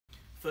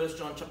1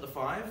 John chapter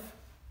 5,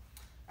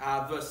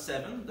 verse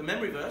 7, the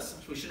memory verse.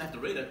 We shouldn't have to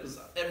read it because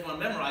everyone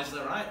memorizes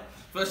it, right?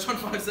 1 John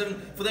 5,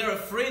 7, for there are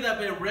three that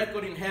bear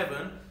record in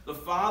heaven, the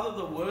Father,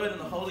 the Word, and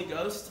the Holy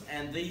Ghost,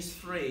 and these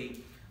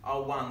three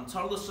are one.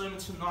 Title of the sermon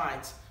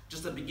tonight,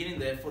 just the beginning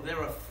there, for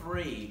there are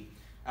three.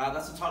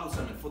 That's the title of the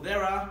sermon, for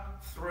there are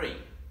three.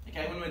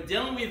 Okay, when we're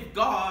dealing with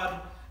God,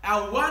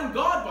 our one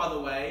God, by the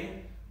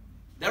way,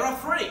 there are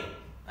three.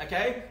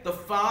 Okay, the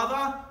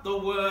Father, the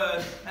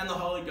Word, and the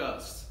Holy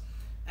Ghost.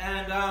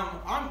 And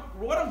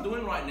what I'm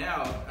doing right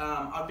now,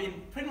 I've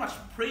been pretty much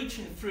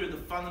preaching through the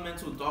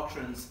fundamental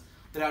doctrines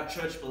that our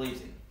church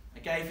believes in.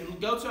 Okay, if you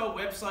go to our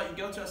website, you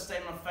go to our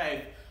statement of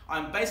faith,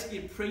 I'm basically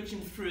preaching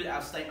through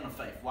our statement of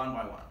faith, one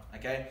by one.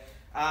 Okay,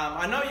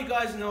 I know you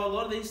guys know a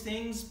lot of these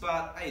things,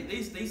 but hey,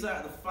 these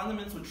are the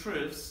fundamental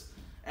truths,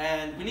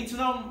 and we need to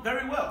know them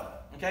very well.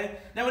 Okay,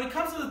 now when it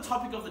comes to the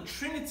topic of the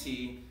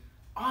Trinity,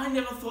 I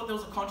never thought there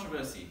was a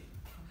controversy.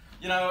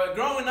 You know,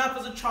 growing up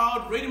as a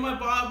child, reading my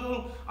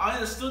Bible, I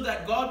understood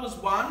that God was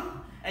one,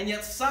 and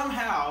yet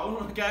somehow,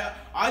 okay,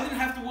 I didn't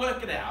have to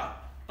work it out,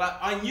 but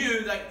I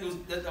knew that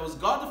there was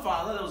God the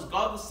Father, there was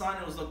God the Son,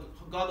 and it was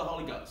God the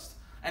Holy Ghost.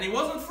 And it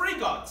wasn't three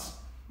gods.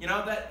 You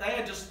know,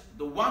 they are just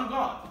the one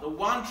God, the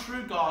one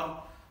true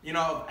God, you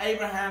know, of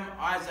Abraham,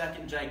 Isaac,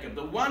 and Jacob,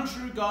 the one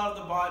true God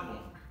of the Bible.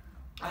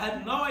 I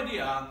had no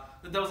idea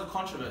that there was a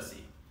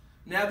controversy.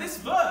 Now, this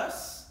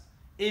verse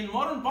in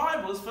modern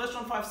Bibles, 1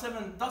 John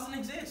 5:7, doesn't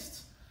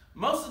exist.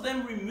 Most of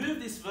them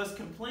remove this verse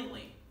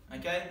completely.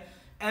 Okay?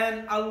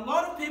 And a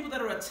lot of people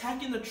that are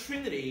attacking the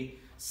Trinity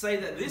say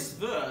that this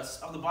verse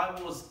of the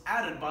Bible was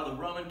added by the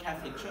Roman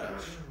Catholic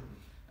Church.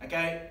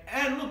 Okay?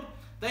 And look,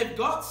 they've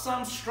got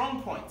some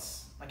strong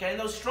points. Okay? And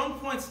those strong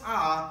points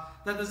are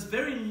that there's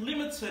very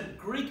limited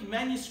Greek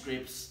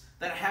manuscripts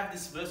that have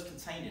this verse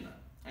contained in it.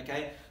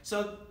 Okay,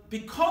 so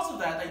because of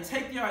that, they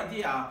take the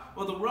idea,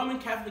 well, the Roman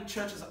Catholic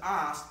Church has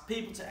asked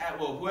people to add,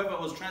 well, whoever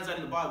was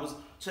translating the Bibles,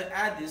 to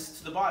add this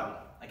to the Bible.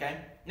 Okay,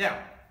 now,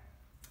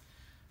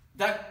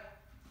 that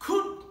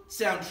could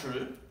sound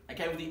true,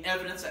 okay, with the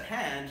evidence at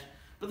hand,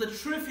 but the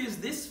truth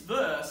is this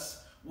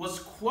verse was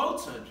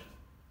quoted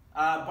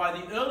by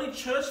the early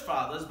church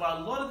fathers, by a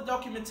lot of the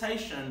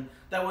documentation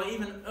that were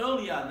even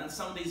earlier than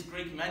some of these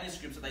Greek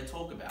manuscripts that they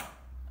talk about.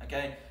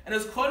 Okay, and it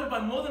was quoted by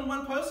more than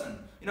one person.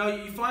 You know,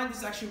 you find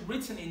this actually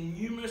written in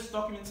numerous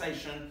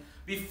documentation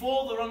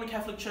before the Roman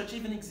Catholic Church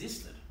even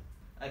existed.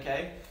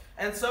 Okay,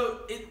 and so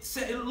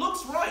it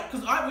looks right,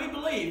 because we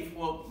believe,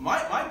 well,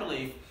 my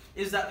belief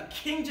is that the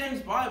King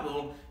James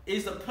Bible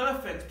is the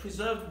perfect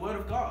preserved Word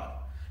of God.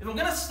 If I'm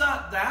going to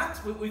start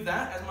that with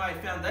that as my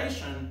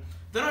foundation,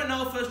 then I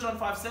know 1 John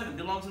 5:7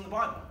 belongs in the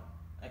Bible.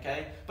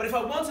 Okay, but if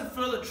I wanted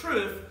further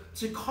truth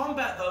to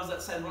combat those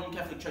that say the Roman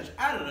Catholic Church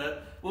added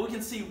it, well, we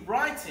can see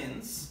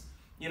writings,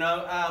 you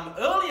know,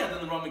 earlier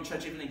than the Roman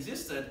Church even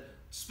existed,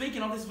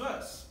 speaking of this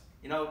verse,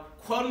 you know,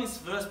 quoting this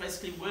verse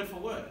basically word for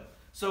word.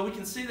 So we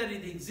can see that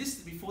it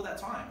existed before that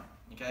time.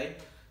 Okay,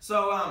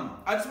 so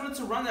I just wanted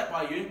to run that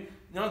by you.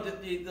 You know,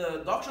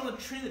 the doctrine of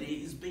the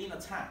Trinity is being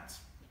attacked,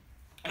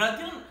 and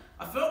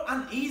I felt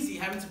uneasy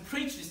having to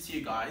preach this to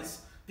you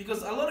guys,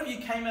 because a lot of you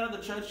came out of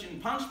the church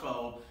in Punch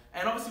Bowl,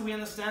 and obviously we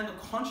understand the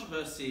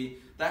controversy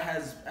that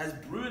has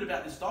brewed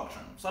about this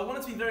doctrine. So I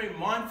wanted to be very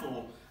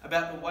mindful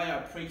about the way I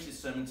preach this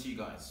sermon to you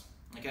guys.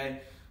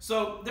 Okay?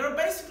 So there are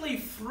basically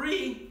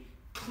three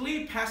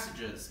clear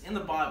passages in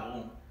the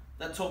Bible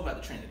that talk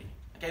about the Trinity.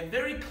 Okay?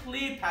 Very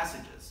clear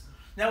passages.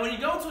 Now when you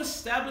go to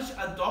establish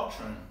a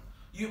doctrine,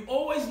 you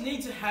always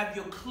need to have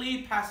your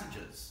clear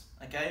passages.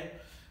 Okay?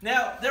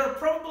 Now there are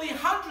probably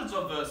hundreds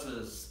of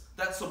verses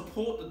that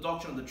support the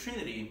doctrine of the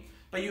Trinity,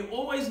 but you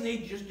always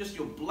need just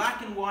your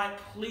black and white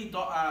clear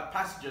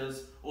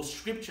passages or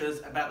scriptures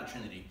about the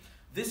Trinity.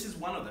 This is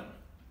one of them.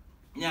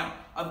 Now,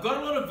 I've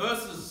got a lot of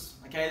verses,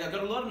 okay? I've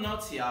got a lot of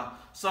notes here,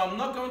 so I'm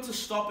not going to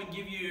stop and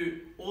give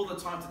you all the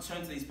time to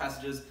turn to these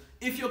passages.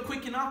 If you're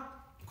quick enough,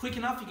 you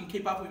can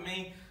keep up with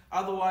me.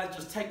 Otherwise,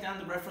 just take down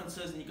the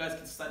references and you guys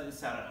can study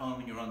this out at home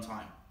in your own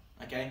time,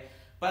 okay?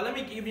 But let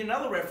me give you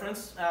another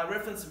reference,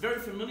 reference very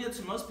familiar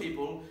to most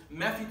people,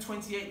 Matthew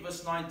 28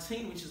 verse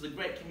 19, which is the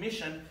Great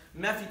Commission.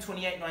 Matthew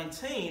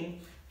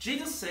 28:19,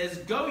 Jesus says,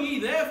 "Go ye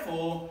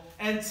therefore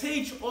and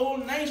teach all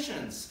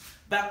nations,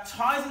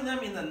 baptizing them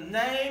in the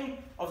name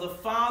of the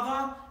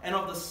Father and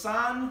of the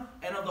Son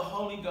and of the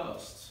Holy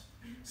Ghost."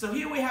 So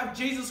here we have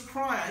Jesus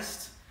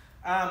Christ,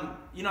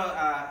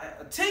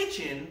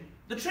 teaching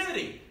the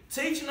Trinity,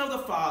 teaching of the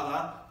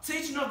Father,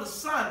 teaching of the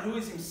Son, who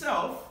is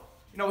himself.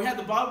 You know, we have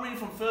the Bible reading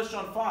from 1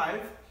 John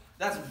 5.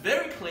 That's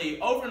very clear,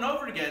 over and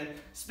over again,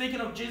 speaking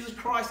of Jesus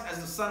Christ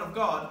as the Son of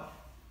God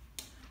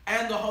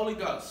and the Holy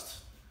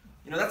Ghost.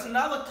 You know, that's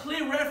another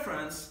clear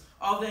reference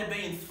of there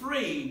being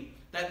three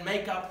that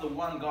make up the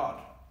one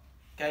God.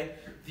 Okay?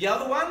 The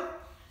other one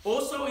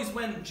also is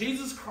when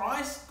Jesus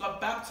Christ got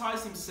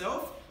baptized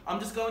himself. I'm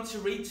just going to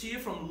read to you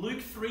from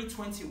Luke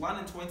 3:21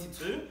 and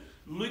 22.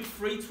 Luke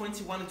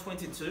 3:21 and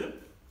 22,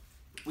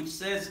 which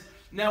says,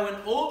 "Now when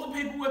all the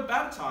people were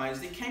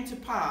baptized, it came to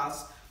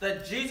pass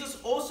that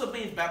Jesus also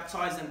being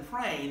baptized and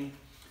praying,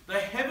 the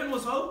heaven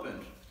was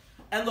opened,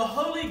 and the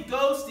Holy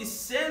Ghost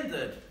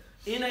descended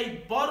in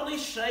a bodily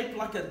shape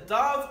like a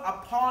dove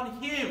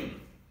upon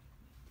him.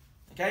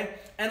 Okay?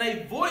 And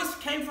a voice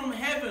came from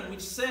heaven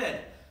which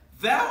said,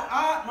 "Thou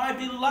art my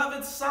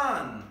beloved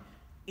Son,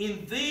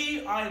 in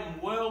thee I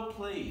am well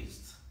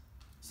pleased."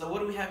 So what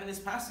do we have in this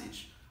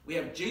passage? We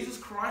have Jesus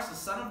Christ, the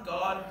Son of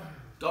God,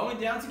 going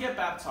down to get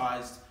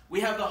baptized. We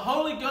have the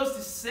Holy Ghost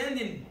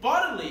descending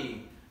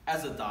bodily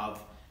as a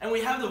dove. And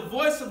we have the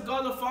voice of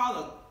God the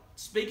Father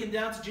speaking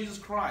down to Jesus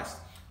Christ,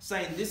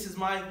 saying, "This is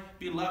my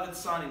beloved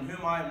Son, in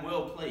whom I am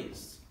well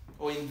pleased."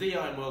 Or in thee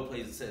I am well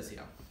pleased, it says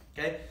here.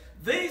 Okay?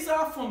 These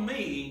are, for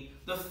me,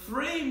 the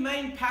three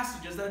main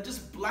passages that are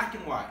just black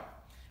and white.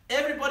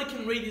 Everybody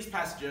can read these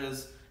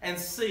passages and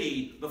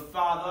see the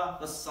Father,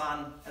 the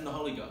Son, and the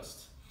Holy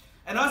Ghost.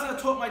 And as I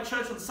taught my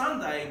church on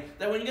Sunday,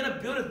 that when you're going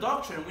to build a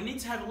doctrine, we need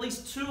to have at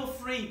least 2 or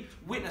 3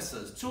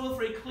 witnesses, 2 or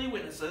 3 clear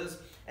witnesses.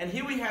 And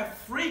here we have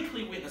 3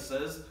 clear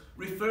witnesses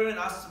referring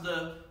us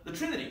to the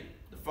Trinity,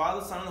 the Father,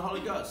 the Son, and the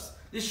Holy Ghost.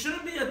 This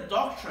shouldn't be a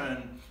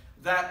doctrine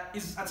that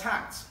is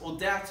attacked or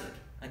doubted.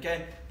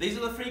 Okay? These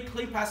are the 3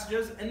 clear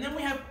passages, and then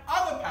we have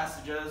other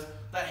passages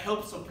that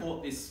help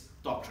support this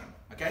doctrine.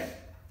 Okay?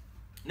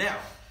 Now,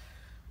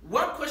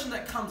 one question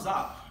that comes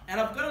up, and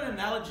I've got an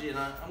analogy, and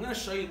I'm going to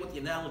show you what the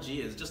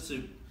analogy is, just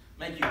to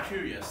make you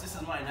curious. This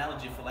is my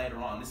analogy for later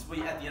on. This will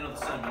be at the end of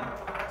the sermon,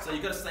 so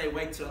you've got to stay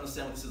awake to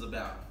understand what this is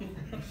about.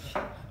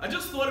 I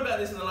just thought about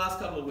this in the last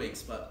couple of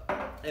weeks, but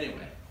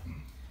anyway.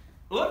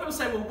 A lot of people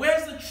say, well,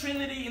 where's the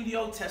Trinity in the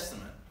Old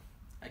Testament?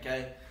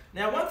 Okay?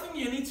 Now, one thing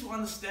you need to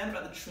understand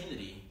about the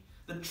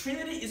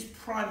Trinity is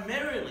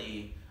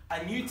primarily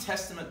a New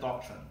Testament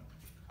doctrine.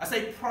 I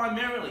say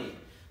primarily,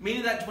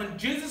 meaning that when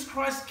Jesus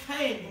Christ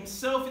came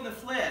himself in the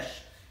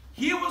flesh,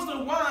 he was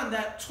the one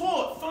that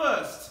taught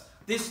first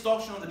this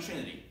doctrine of the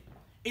Trinity,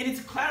 in its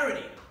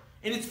clarity,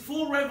 in its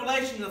full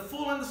revelation, in the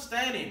full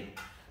understanding.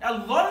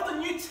 Now, a lot of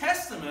the New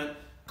Testament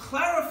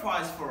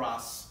clarifies for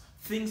us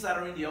things that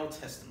are in the Old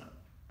Testament.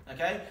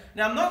 Okay?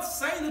 Now, I'm not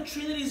saying the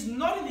Trinity is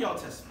not in the Old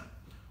Testament.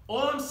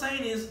 All I'm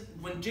saying is,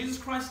 when Jesus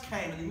Christ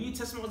came and the New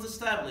Testament was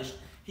established,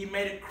 he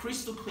made it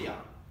crystal clear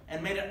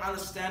and made it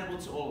understandable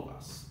to all of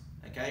us.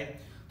 Okay?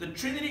 The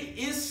Trinity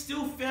is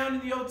still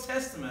found in the Old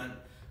Testament,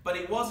 but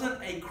it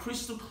wasn't a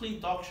crystal clear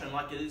doctrine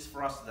like it is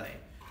for us today.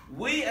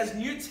 We, as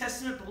New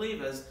Testament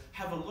believers,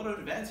 have a lot of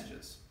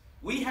advantages.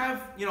 We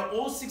have,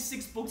 all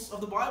 66 books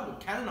of the Bible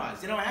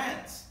canonized in our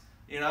hands.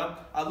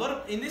 A lot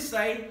of, in this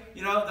day,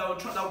 they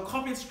were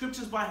copying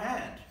scriptures by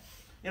hand.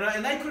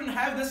 And they couldn't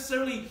have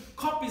necessarily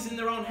copies in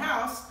their own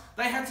house.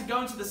 They had to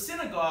go into the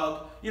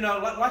synagogue,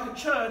 like a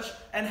church,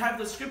 and have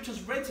the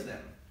scriptures read to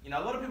them. A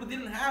lot of people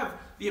didn't have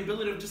the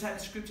ability of just having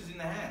scriptures in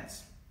their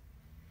hands.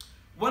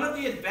 One of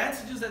the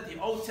advantages that the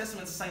Old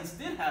Testament saints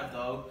did have,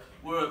 though,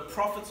 were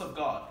prophets of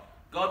God.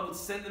 God would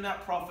send them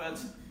out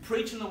prophets,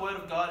 preaching the word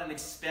of God and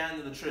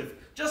expounding the truth.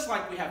 Just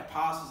like we have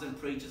pastors and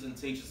preachers and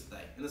teachers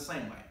today, in the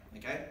same way.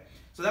 Okay?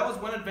 So that was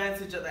one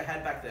advantage that they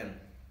had back then.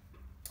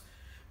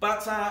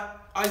 But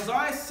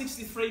Isaiah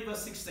 63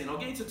 verse 16. I'll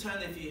get you to turn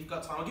there if you've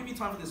got time. I'll give you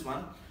time for this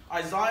one.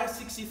 Isaiah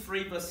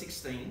 63 verse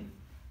 16.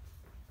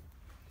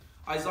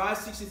 Isaiah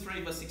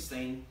 63 verse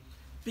 16.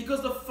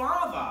 Because the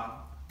Father,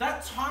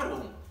 that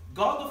title,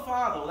 God the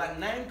Father, or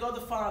that name God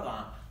the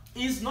Father,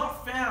 is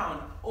not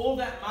found all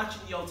that much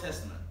in the Old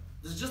Testament.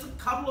 There's just a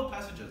couple of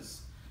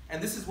passages.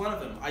 And this is one of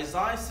them.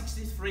 Isaiah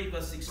 63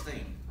 verse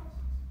 16.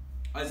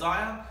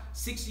 Isaiah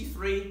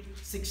 63,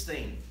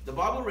 16. The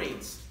Bible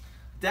reads,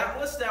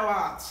 "Doubtless thou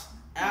art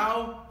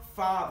our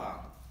Father,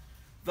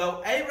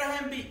 though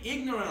Abraham be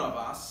ignorant of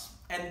us,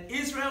 and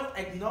Israel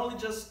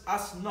acknowledges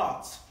us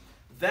not.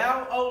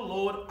 Thou, O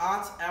Lord,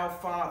 art our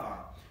Father,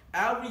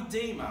 our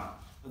Redeemer.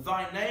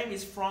 Thy name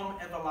is from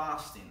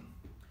everlasting."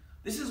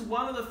 This is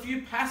one of the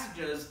few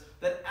passages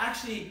that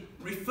actually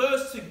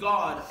refers to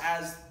God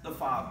as the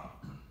Father.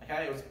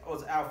 Okay, it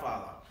was our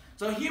Father.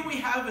 So here we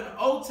have an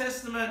Old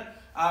Testament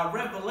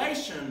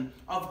revelation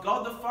of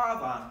God the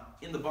Father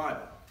in the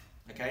Bible.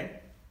 Okay?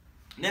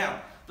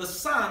 Now, the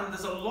Son,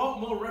 there's a lot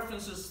more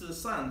references to the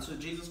Son, to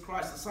Jesus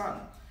Christ the Son.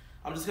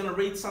 I'm just going to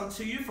read some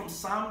to you from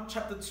Psalm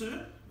chapter 2,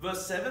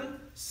 verse 7.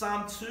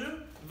 Psalm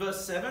 2,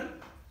 verse 7.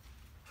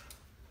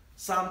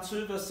 Psalm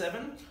 2, verse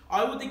 7.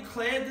 "I will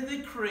declare the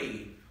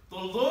decree. The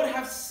Lord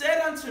hath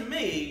said unto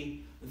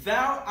me,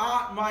 Thou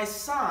art my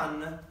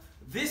Son.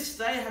 This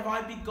day have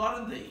I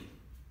begotten thee."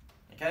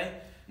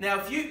 Okay?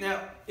 Now,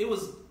 it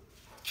was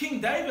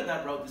King David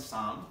that wrote this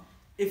psalm.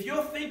 If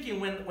you're thinking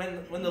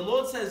when the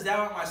Lord says, "Thou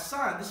art my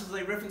Son," this is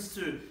a reference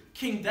to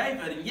King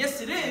David, and yes,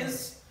 it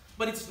is,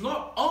 but it's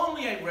not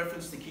only a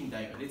reference to King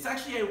David. It's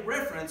actually a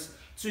reference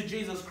to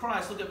Jesus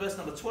Christ. Look at verse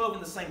number 12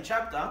 in the same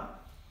chapter.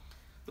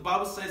 The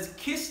Bible says,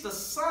 "Kiss the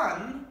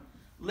Son,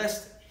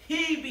 lest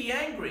he be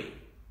angry."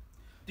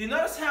 Do you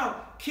notice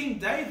how King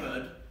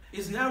David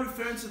is now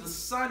referring to the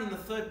Son in the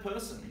third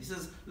person? He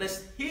says,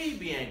 "Lest he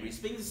be angry,"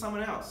 speaking to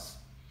someone else.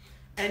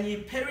 "And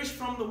ye perish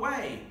from the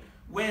way,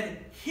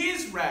 when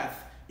his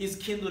wrath is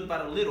kindled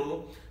but a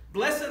little.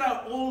 Blessed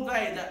are all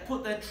they that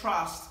put their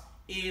trust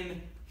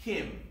in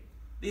him.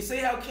 Do you see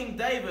how King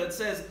David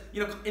says,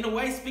 in a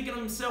way speaking of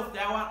himself,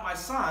 thou art my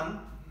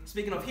son,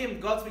 speaking of him,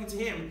 God speaking to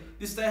him,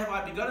 this day have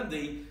I begotten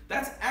thee.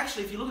 That's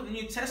actually, if you look at the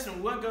New Testament,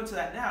 we won't go into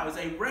that now, is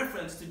a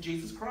reference to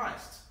Jesus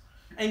Christ.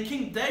 And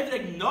King David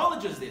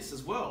acknowledges this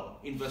as well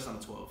in verse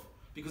number 12,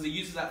 because he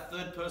uses that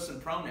third person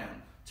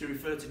pronoun to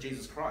refer to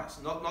Jesus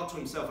Christ, not to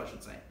himself, I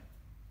should say.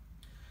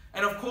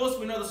 And of course,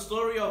 we know the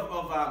story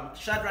of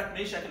Shadrach,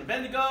 Meshach, and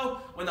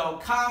Abednego, when they were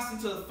cast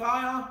into the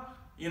fire,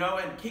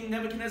 and King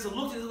Nebuchadnezzar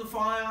looked into the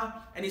fire,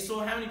 and he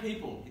saw how many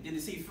people? Did he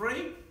see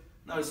 3?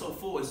 No, he saw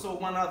 4. He saw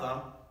one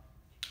other.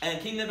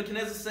 And King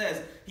Nebuchadnezzar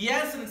says, he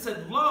answered and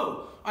said,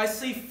 Lo, I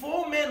see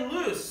 4 men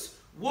loose,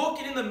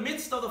 walking in the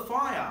midst of the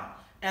fire,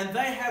 and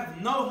they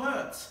have no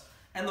hurt.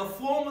 And the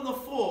form of the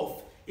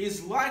 4th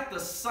is like the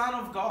Son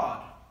of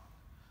God.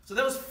 So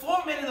there was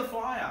 4 men in the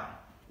fire.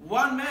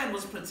 1 man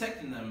was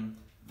protecting them.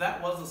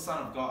 That was the Son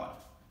of God.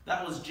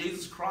 That was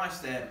Jesus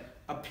Christ there,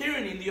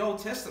 appearing in the Old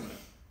Testament.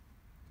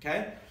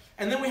 Okay?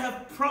 And then we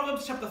have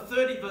Proverbs chapter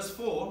 30, verse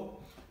 4.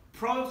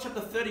 Proverbs chapter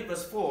 30,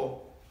 verse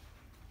 4,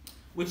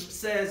 which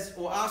says,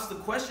 or asks the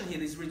question here,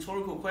 these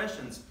rhetorical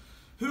questions.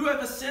 Who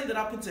have ascended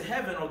up into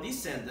heaven or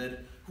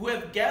descended? Who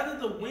have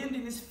gathered the wind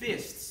in his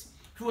fists?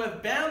 Who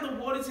have bound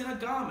the waters in a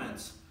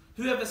garment?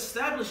 Who have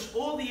established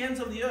all the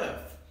ends of the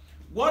earth?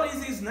 What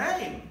is his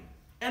name?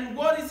 And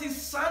what is his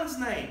son's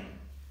name?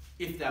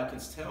 If thou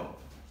canst tell.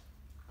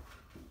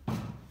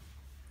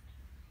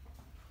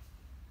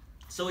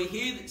 So we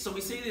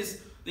see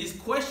these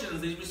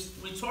questions, these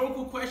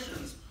rhetorical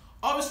questions,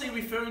 obviously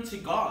referring to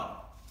God.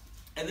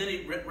 And then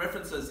it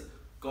references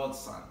God's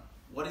Son.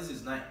 What is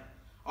his name?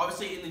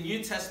 Obviously in the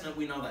New Testament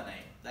we know that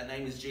name. That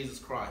name is Jesus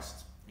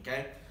Christ.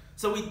 Okay?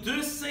 So we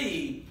do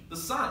see the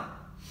Son.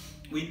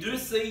 We do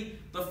see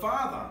the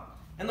Father.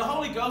 And the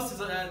Holy Ghost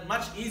is a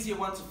much easier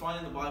one to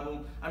find in the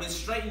Bible. I mean,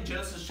 straight in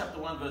Genesis chapter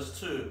 1, verse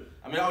 2.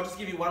 I mean, I'll just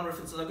give you one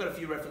reference. I've got a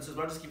few references,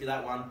 but I'll just give you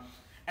that one.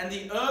 And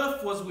the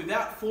earth was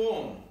without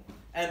form,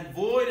 and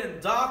void,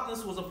 and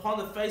darkness was upon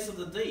the face of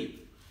the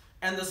deep.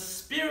 And the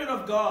Spirit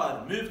of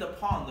God moved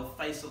upon the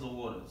face of the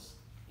waters.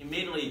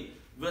 Immediately,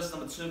 verse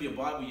number 2 of your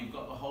Bible, you've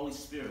got the Holy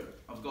Spirit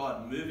of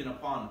God moving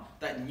upon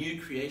that new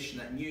creation,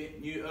 that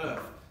new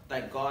earth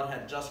that God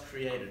had just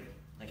created.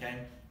 Okay?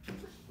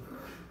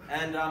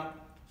 And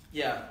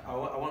yeah, I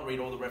won't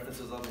read all the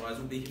references, otherwise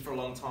we'll be here for a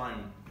long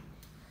time.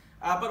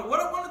 But what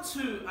I wanted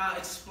to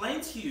explain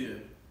to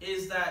you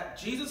is that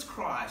Jesus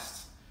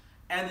Christ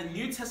and the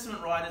New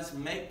Testament writers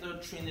make the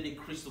Trinity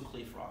crystal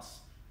clear for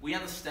us. We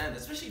understand,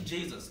 especially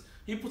Jesus.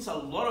 He puts a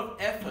lot of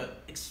effort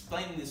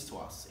explaining this to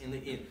us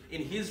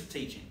in his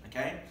teaching,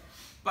 okay?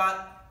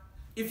 But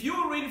if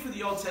you were reading through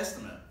the Old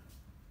Testament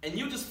and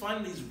you're just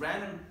finding these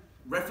random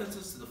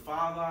references to the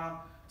Father,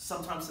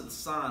 sometimes to the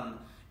Son,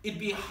 it'd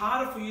be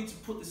harder for you to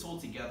put this all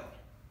together,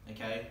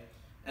 okay?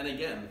 And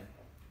again,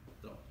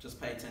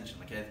 just pay attention,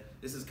 okay?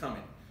 This is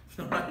coming,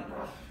 all right?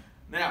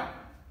 Now,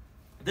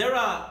 there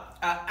are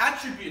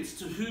attributes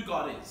to who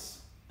God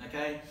is,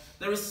 okay?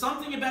 There is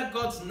something about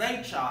God's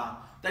nature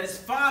that is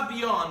far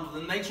beyond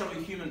the nature of a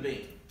human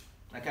being,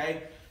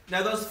 okay?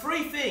 Now, those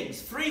 3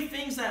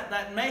 things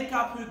that make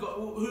up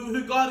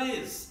who God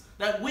is,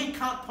 that we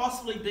can't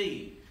possibly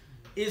be,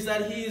 is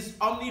that he is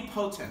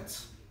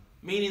omnipotent,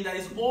 meaning that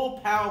he's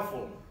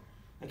all-powerful,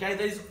 okay?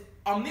 That he's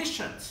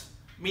omniscient,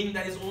 meaning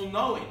that he's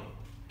all-knowing,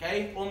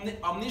 okay?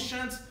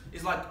 Omniscient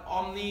is like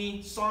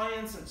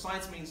omniscience, and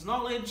science means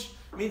knowledge,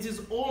 means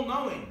he's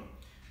all-knowing.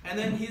 And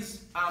then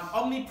he's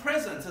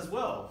omnipresent as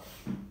well,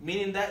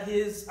 meaning that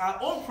he's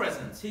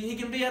all-present. He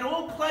can be at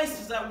all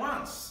places at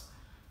once.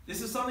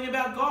 This is something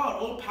about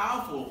God,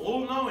 all-powerful,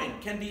 all-knowing,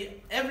 can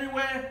be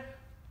everywhere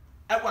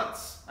at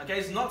once. Okay,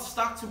 he's not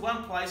stuck to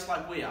one place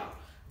like we are.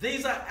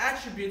 These are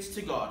attributes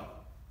to God.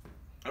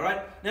 All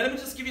right, now let me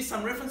just give you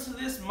some reference to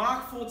this.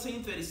 Mark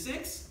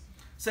 14:36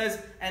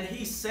 says, and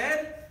he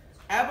said,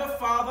 Abba,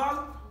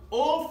 Father,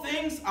 all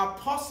things are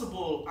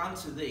possible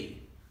unto thee.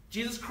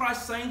 Jesus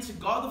Christ saying to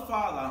God the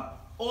Father,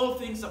 all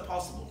things are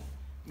possible,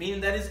 meaning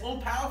that he's all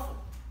powerful.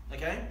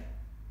 Okay?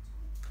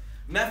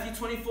 Matthew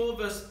 24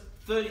 verse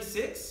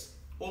 36,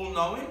 all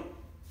knowing.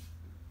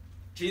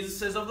 Jesus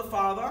says of the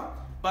Father,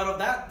 but of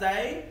that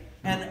day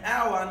and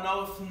hour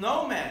knoweth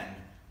no man,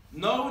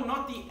 no,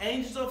 not the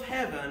angels of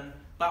heaven,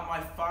 but my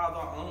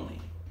Father only.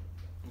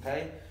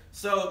 Okay?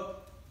 So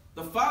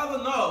the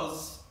Father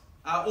knows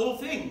all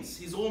things.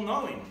 He's all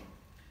knowing.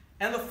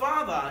 And the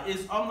Father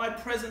is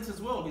omnipresent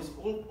as well. He's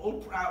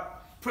all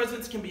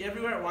presence can be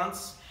everywhere at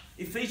once.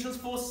 Ephesians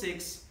 4:6,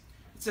 it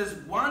says,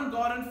 one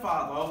God and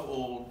Father of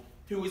all,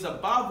 who is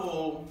above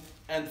all,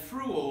 and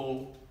through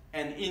all,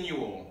 and in you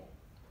all.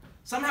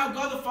 Somehow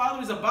God the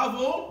Father is above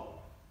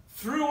all,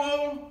 through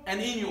all,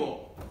 and in you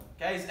all.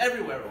 Okay, he's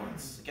everywhere at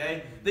once.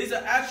 Okay, these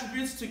are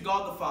attributes to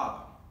God the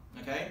Father.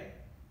 Okay.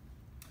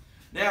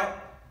 Now,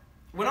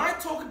 when I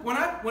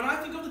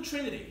think of the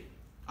Trinity,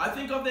 I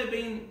think of there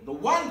being the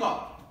one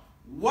God,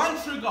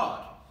 one true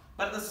God,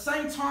 but at the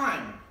same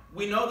time,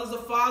 we know there's the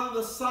Father,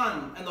 the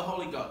Son, and the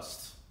Holy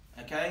Ghost.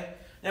 Okay?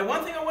 Now,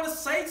 one thing I want to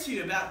say to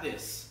you about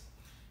this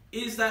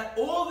is that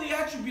all the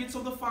attributes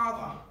of the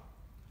Father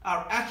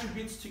are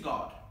attributes to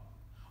God.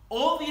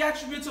 All the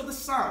attributes of the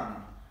Son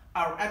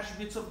are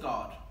attributes of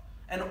God.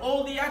 And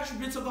all the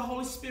attributes of the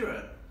Holy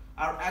Spirit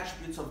are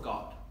attributes of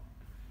God.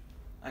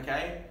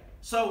 Okay?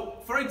 So,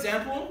 for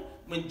example,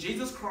 when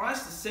Jesus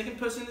Christ, the second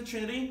person in the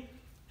Trinity,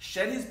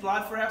 shed his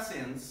blood for our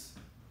sins,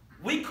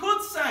 we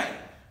could say,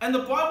 and the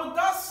Bible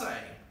does say,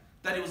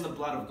 that it was the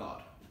blood of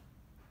God.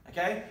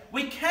 Okay?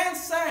 We can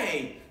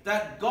say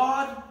that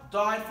God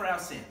died for our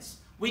sins.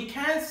 We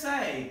can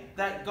say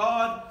that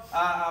God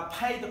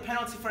paid the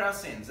penalty for our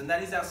sins, and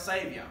that is our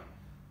Savior.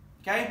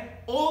 Okay?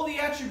 All the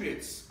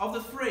attributes of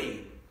the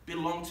three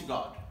belong to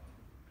God.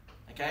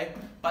 Okay?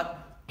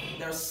 But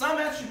there are some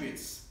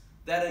attributes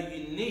that are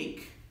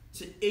unique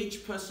to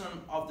each person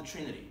of the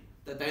Trinity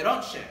that they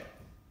don't share.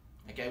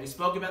 Okay? We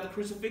spoke about the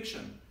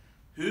crucifixion.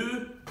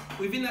 Who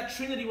within that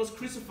Trinity was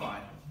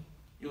crucified?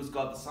 It was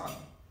God the Son.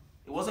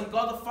 It wasn't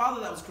God the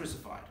Father that was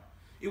crucified.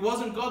 It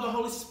wasn't God the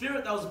Holy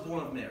Spirit that was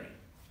born of Mary.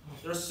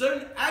 There are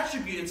certain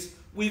attributes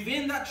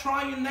within that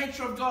triune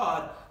nature of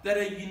God that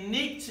are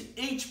unique to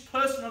each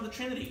person of the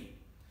Trinity.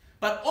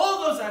 But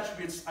all those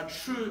attributes are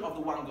true of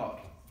the one God.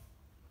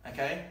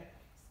 Okay?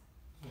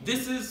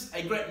 This is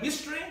a great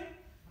mystery,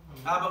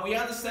 but we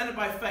understand it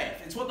by faith.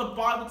 It's what the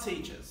Bible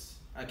teaches.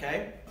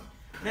 Okay?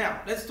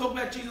 Now, let's talk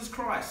about Jesus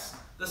Christ,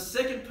 the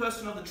second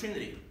person of the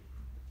Trinity.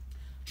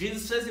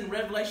 Jesus says in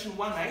Revelation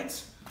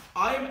 1:8,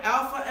 I am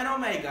Alpha and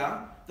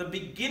Omega, the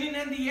beginning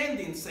and the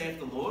ending, saith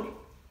the Lord,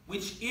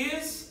 which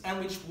is, and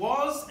which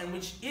was, and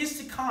which is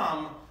to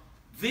come,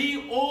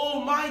 the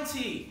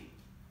Almighty.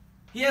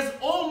 He has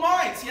all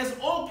might, he has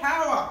all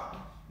power,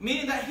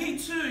 meaning that he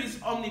too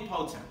is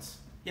omnipotent.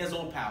 He has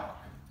all power.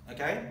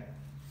 Okay?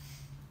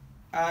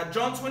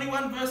 John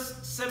 21 verse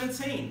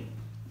 17.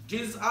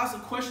 Jesus asked a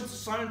question to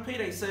Simon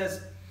Peter. He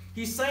says,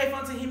 He saith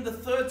unto him the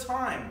third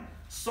time,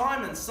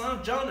 Simon, son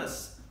of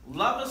Jonas,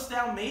 lovest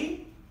thou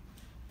me?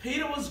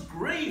 Peter was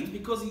grieved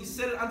because he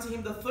said it unto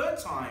him the third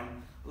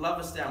time,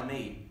 lovest thou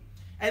me?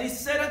 And he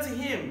said unto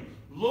him,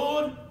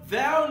 Lord,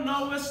 thou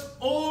knowest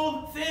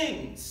all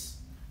things.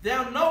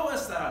 Thou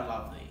knowest that I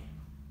love thee.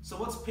 So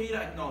what's Peter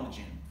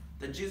acknowledging?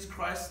 That Jesus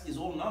Christ is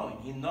all-knowing.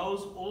 He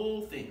knows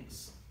all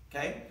things.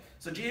 Okay?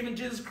 So even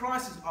Jesus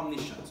Christ is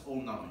omniscient,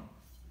 all-knowing.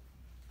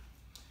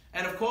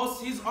 And of course,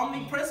 he's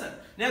omnipresent.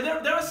 Now,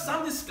 there are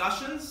some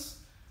discussions.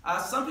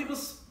 Some people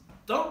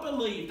don't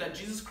believe that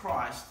Jesus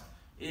Christ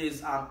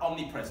is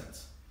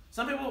omnipresent.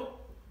 Some people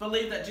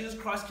believe that Jesus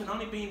Christ can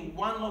only be in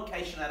one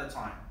location at a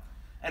time.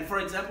 And for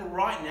example,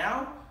 right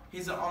now,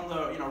 he's on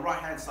the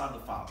right-hand side of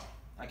the Father.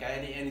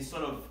 Okay, and he's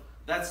sort of,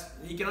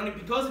 he can only,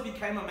 because he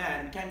became a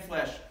man, became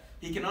flesh,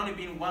 he can only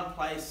be in one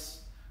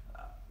place.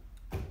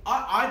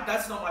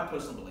 That's not my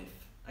personal belief.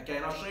 Okay,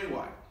 and I'll show you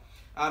why.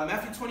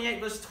 Matthew 28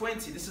 verse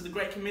 20, this is the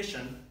Great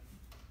Commission.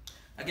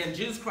 Again,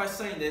 Jesus Christ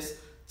saying this,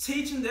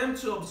 teaching them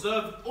to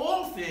observe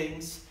all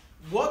things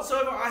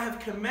whatsoever I have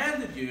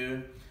commanded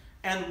you,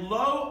 and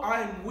lo,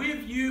 I am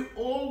with you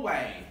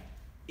always,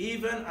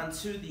 even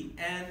unto the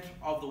end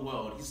of the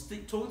world. He's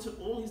talking to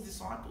all his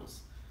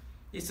disciples.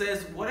 He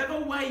says, whatever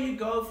way you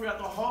go throughout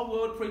the whole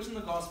world preaching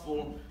the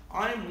gospel,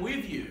 I am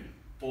with you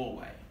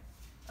always.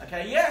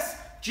 Okay, yes,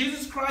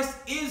 Jesus Christ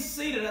is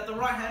seated at the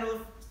right hand of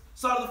the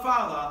side of the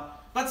Father,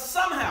 but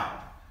somehow,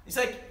 you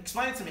say,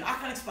 explain it to me. I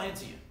can't explain it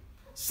to you.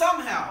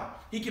 Somehow,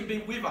 he can be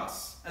with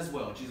us as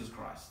well, Jesus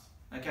Christ.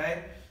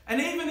 Okay? And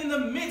even in the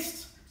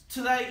midst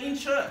today in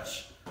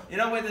church,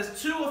 where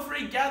there's 2 or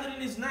 3 gathered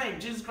in his name,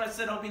 Jesus Christ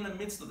said, I'll be in the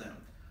midst of them.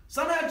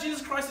 Somehow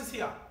Jesus Christ is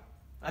here.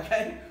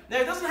 Okay? Now,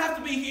 it doesn't have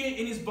to be here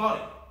in his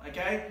body.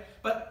 Okay?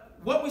 But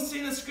what we see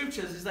in the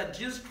scriptures is that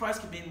Jesus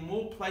Christ can be in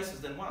more places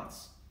than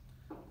once.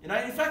 In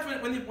fact,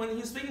 when he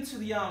was speaking to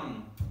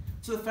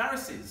the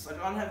Pharisees, I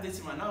don't have this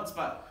in my notes,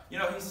 but,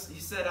 he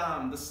said,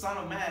 the Son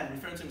of Man,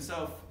 referring to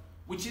himself,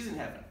 which is in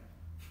heaven.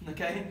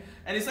 Okay?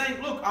 And he's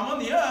saying, look, I'm on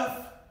the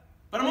earth,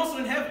 but I'm also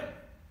in heaven.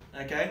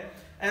 Okay?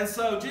 And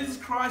so Jesus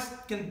Christ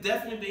can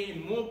definitely be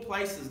in more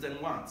places than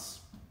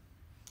once.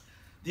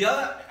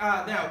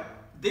 Now,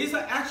 these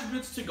are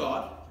attributes to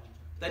God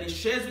that he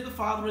shares with the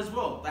Father as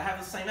well. They have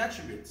the same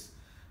attributes.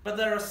 But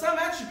there are some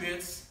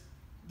attributes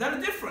that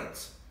are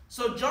different.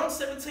 So John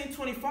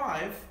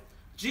 17:25,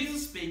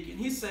 Jesus speaking,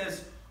 he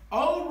says,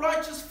 O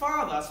righteous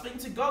Father, speaking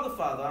to God the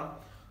Father,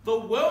 the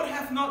world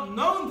hath not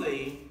known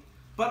thee,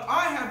 but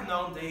I have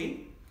known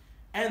thee,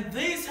 and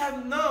these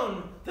have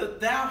known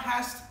that thou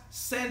hast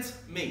sent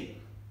me.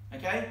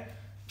 Okay?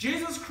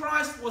 Jesus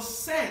Christ was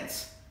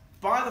sent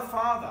by the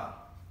Father.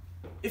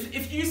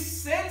 If you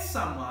send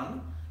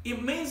someone,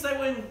 it means they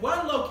were in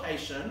one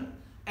location,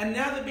 and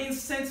now they're being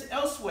sent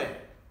elsewhere.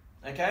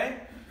 Okay?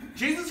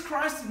 Jesus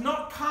Christ did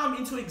not come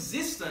into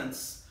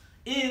existence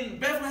in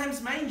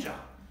Bethlehem's manger.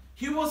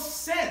 He was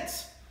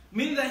sent,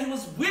 meaning that he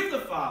was with the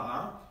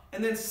Father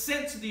and then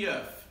sent to the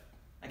earth.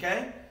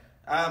 Okay?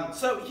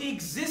 So he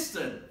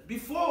existed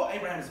before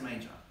Abraham's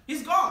manger.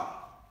 He's God.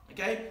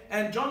 Okay?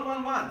 And John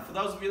 1:1, for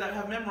those of you that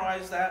have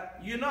memorized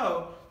that, you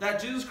know that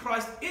Jesus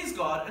Christ is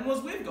God and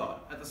was with God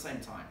at the same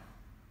time.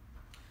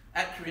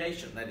 At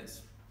creation, that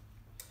is.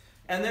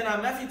 And then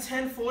Matthew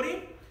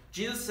 10:40,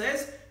 Jesus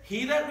says,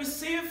 he that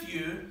receiveth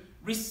you,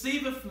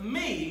 receiveth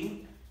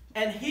me,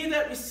 and he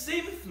that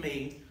receiveth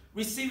me,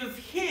 receiveth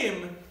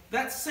him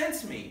that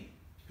sent me.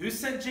 Who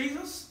sent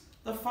Jesus?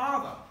 The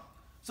Father.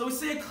 So we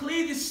see a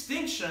clear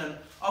distinction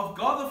of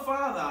God the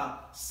Father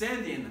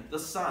sending the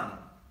Son,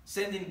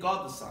 sending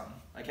God the Son,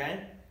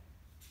 okay?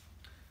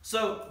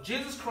 So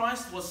Jesus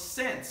Christ was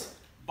sent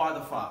by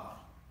the Father,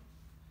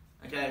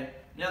 okay?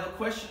 Now the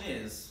question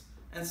is,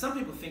 and some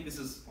people think this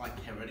is like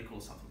heretical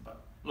or something,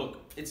 but look,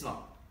 it's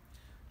not.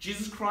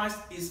 Jesus Christ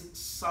is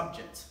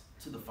subject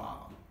to the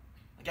Father,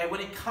 okay?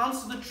 When it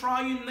comes to the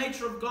triune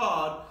nature of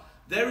God,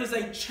 there is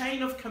a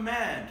chain of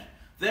command.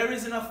 There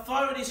is an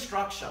authority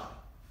structure.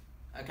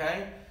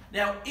 Okay?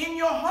 Now, in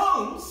your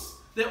homes,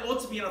 there ought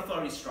to be an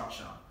authority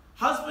structure.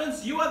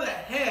 Husbands, you are the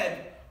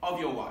head of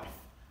your wife.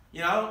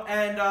 You know,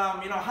 and,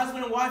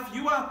 husband and wife,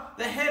 you are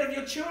the head of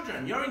your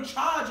children. You're in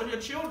charge of your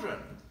children.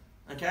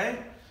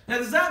 Okay? Now,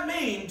 does that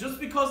mean, just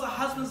because the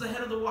husband's the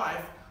head of the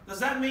wife, does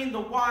that mean the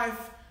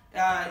wife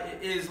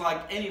is like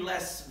any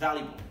less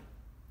valuable?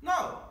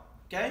 No.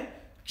 Okay?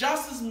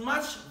 Just as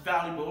much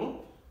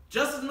valuable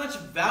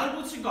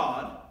to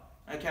God,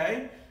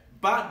 okay?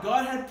 But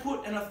God had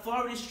put an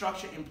authority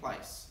structure in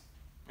place,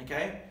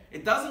 okay?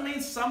 It doesn't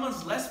mean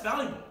someone's less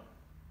valuable.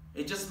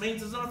 It just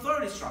means there's an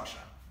authority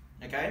structure,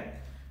 okay?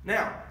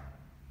 Now,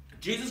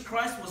 Jesus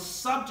Christ was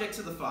subject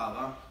to the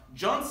Father.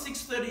 John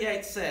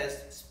 6:38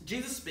 says,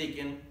 Jesus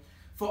speaking,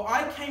 for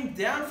I came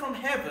down from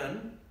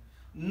heaven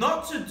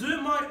not to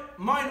do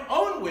mine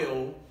own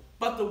will,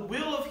 but the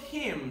will of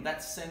him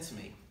that sent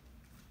me.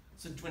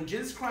 So when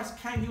Jesus Christ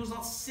came, he was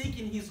not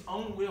seeking his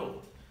own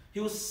will. He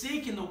was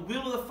seeking the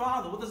will of the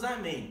Father. What does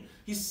that mean?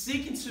 He's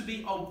seeking to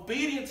be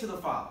obedient to the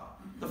Father.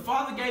 The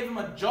Father gave him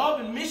a job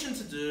and mission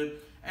to do,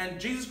 and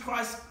Jesus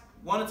Christ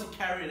wanted to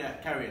carry it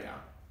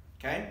out.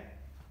 Okay?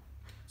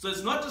 So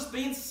it's not just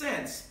being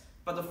sent,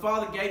 but the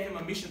Father gave him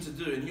a mission to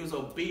do, and he was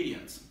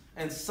obedient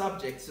and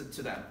subject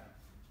to that.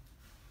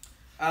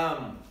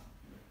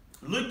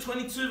 Luke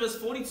 22 verse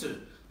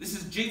 42. This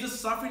is Jesus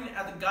suffering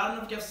at the Garden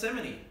of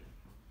Gethsemane.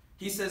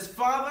 He says,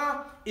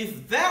 Father,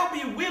 if thou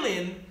be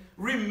willing,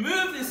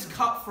 remove this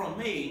cup from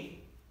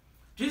me.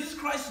 Jesus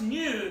Christ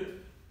knew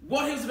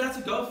what he was about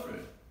to go through.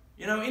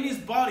 You know, in his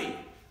body,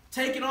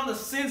 taking on the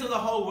sins of the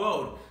whole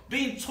world,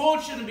 being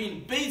tortured and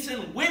being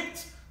beaten,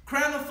 whipped,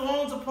 crown of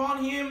thorns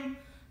upon him,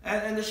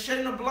 and the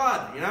shedding of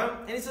blood, you know.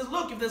 And he says,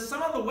 look, if there's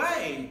some other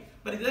way,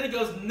 but then he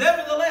goes,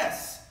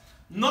 nevertheless,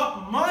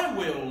 not my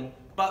will,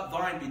 but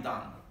thine be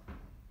done.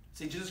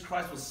 See, Jesus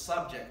Christ was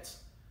subject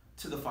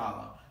to the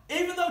Father.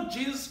 Even though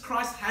Jesus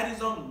Christ had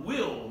his own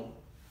will,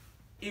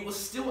 it was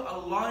still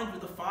aligned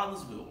with the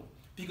Father's will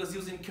because he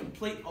was in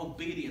complete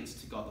obedience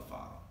to God the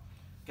Father.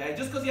 Okay?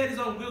 Just because he had his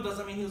own will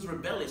doesn't mean he was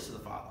rebellious to the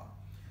Father.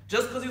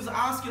 Just because he was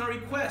asking a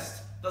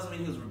request doesn't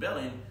mean he was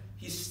rebelling.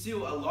 He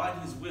still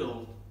aligned his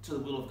will to the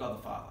will of God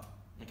the Father.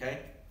 Okay?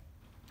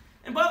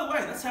 And by the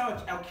way, that's how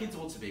our kids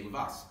ought to be with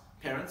us,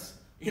 parents.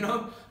 You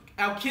know,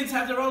 our kids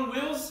have their own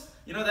wills.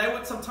 You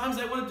know, sometimes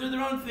they want to do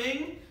their own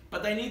thing,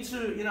 but they need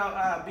to,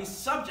 be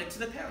subject to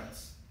their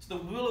parents, to the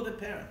will of their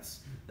parents.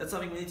 That's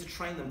something we need to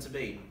train them to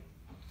be.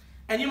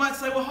 And you might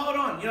say, well, hold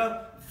on.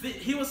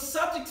 He was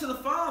subject to the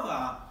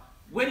Father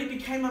when he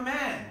became a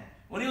man.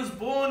 When he was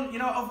born,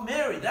 of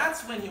Mary.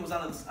 That's when he was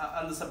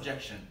under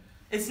subjection.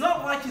 It's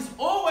not like he's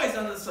always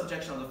under the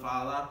subjection of the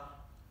Father.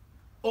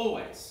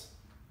 Always.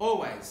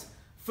 Always.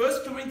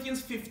 1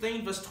 Corinthians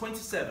 15 verse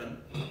 27.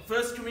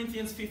 1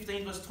 Corinthians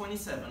 15 verse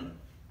 27.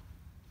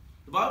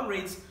 The Bible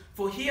reads,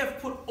 for he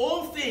hath put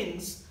all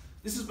things,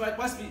 this is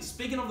basically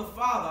speaking of the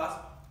Father,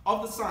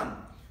 of the Son.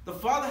 The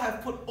Father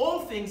hath put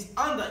all things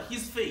under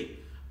his feet,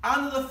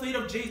 under the feet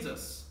of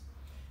Jesus.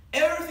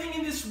 Everything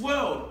in this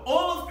world,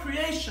 all of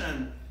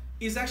creation,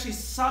 is actually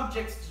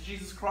subject to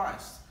Jesus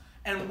Christ.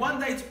 And one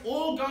day it's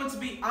all going to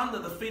be under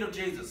the feet of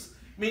Jesus.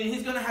 Meaning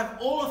he's going to have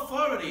all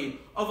authority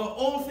over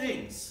all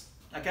things.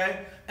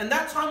 Okay? And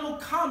that time will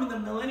come in the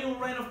millennial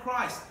reign of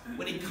Christ,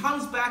 when he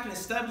comes back and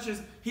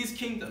establishes his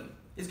kingdom.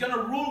 He's going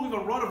to rule with a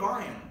rod of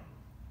iron.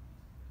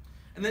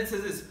 And then it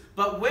says this,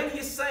 but when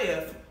he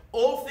saith,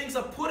 all things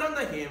are put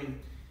under him,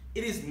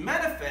 it is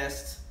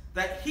manifest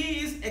that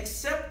he is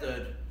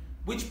accepted,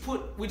 which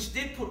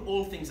did put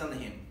all things under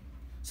him.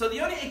 So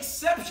the only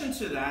exception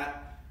to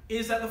that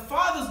is that the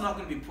Father's not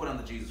going to be put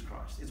under Jesus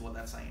Christ, is what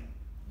that's saying.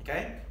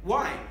 Okay?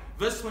 Why?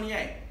 Verse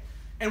 28.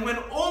 And when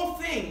all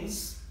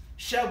things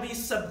shall be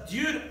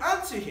subdued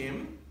unto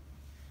him,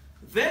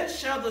 then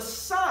shall the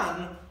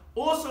Son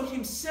also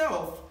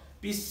himself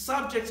be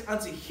subject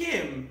unto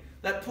him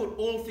that put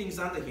all things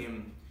under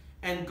him,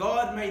 and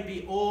God may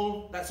be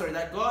all,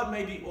 that God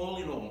may be all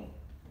in all.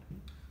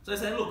 So he's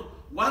saying, look,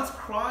 once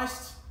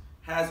Christ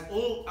has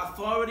all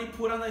authority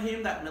put under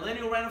him, that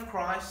millennial reign of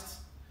Christ,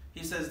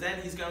 he says then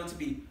he's going to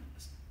be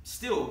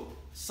still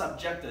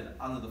subjected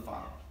under the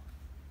Father.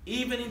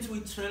 Even into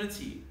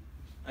eternity,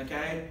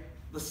 okay,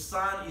 the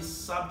Son is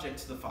subject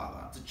to the Father.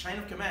 It's a chain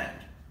of command,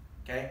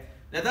 okay?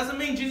 That doesn't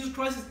mean Jesus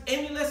Christ is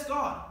any less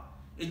God.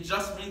 It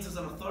just means there's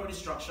an authority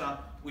structure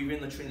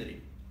within the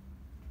Trinity.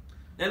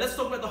 Now let's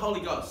talk about the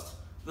Holy Ghost,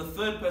 the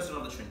third person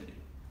of the Trinity.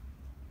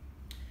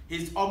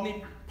 He's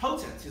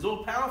omnipotent, he's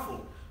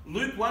all-powerful.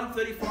 Luke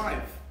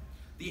 1:35.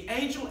 The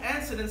angel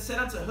answered and said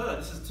unto her,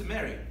 this is to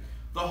Mary,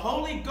 the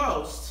Holy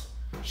Ghost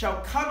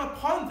shall come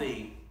upon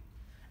thee,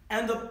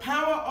 and the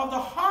power of the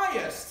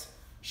highest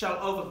shall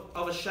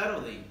overshadow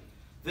thee.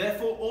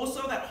 Therefore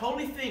also that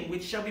holy thing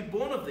which shall be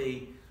born of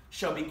thee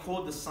shall be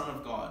called the Son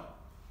of God.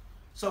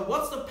 So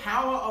what's the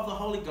power of the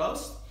Holy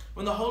Ghost?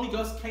 When the Holy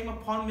Ghost came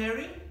upon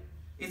Mary,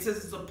 it says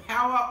it's the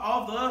power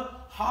of the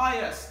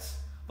highest.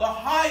 The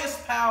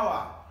highest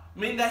power.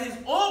 Meaning that he's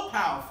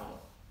all-powerful.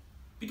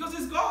 Because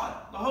he's God.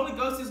 The Holy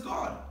Ghost is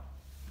God.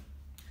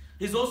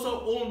 He's also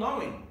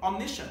all-knowing,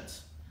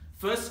 omniscient.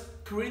 1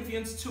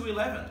 Corinthians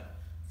 2:11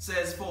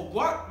 says, for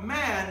what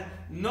man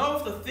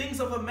knoweth the things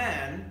of a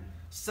man,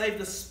 save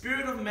the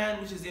spirit of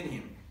man which is in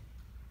him.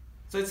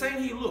 So it's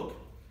saying here, look,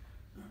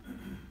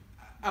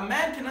 a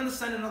man can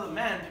understand another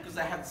man because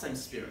they have the same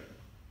spirit.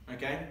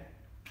 Okay?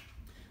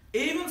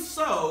 Even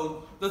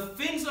so, the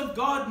things of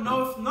God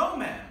knoweth no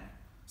man.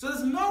 So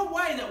there's no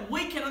way that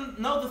we can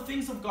know the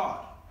things of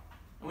God.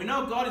 And we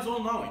know God is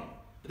all-knowing.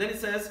 But then it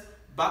says,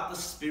 but the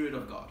Spirit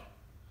of God.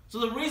 So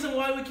the reason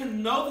why we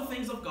can know the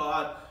things of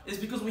God is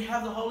because we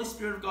have the Holy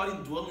Spirit of God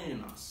indwelling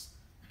in us.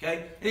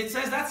 Okay? And it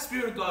says that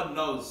Spirit of God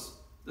knows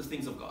the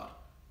things of God.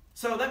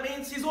 So that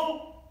means he's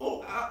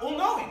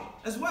all-knowing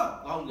as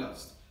well, the Holy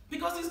Ghost.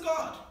 Because he's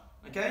God.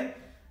 Okay?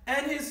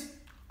 And he's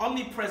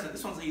omnipresent.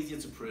 This one's easier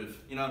to prove.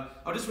 You know,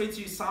 I'll just read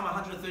to you Psalm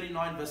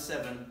 139 verse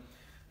 7.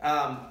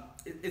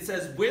 It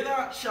says,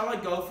 whither shall I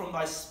go from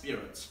thy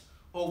spirit?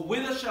 Or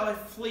whither shall I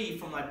flee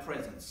from thy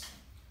presence?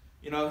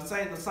 You know,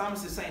 the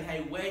psalmist is saying,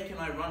 hey, where can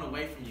I run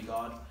away from you,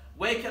 God?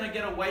 Where can I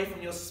get away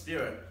from your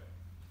spirit?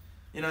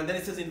 You know, and then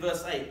it says in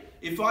verse 8,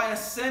 if I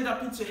ascend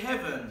up into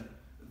heaven,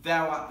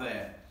 thou art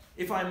there.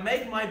 If I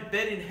make my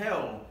bed in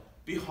hell,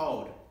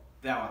 behold,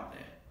 thou art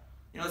there.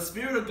 You know, the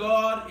Spirit of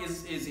God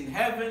is in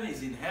heaven,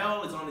 is in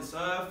hell, is on this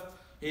earth,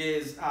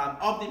 is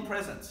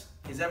omnipresent.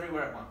 He's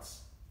everywhere at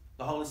once.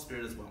 The Holy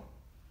Spirit as well.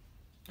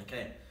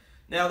 Okay.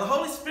 Now, the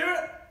Holy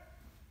Spirit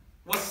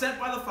was sent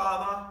by the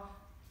Father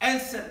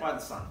and sent by the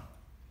Son.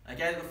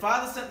 Okay, the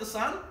Father sent the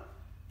Son,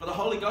 but the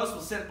Holy Ghost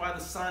was sent by the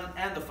Son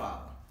and the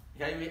Father.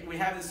 Okay, we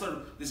have this sort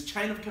of this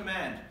chain of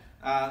command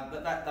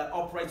that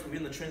operates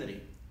within the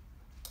Trinity.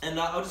 And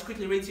I'll just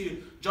quickly read to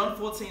you John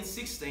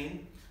 14:16.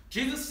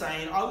 Jesus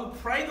saying, I will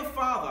pray the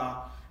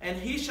Father, and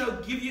he shall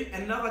give you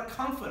another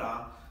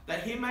comforter,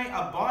 that he may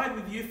abide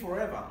with you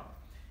forever.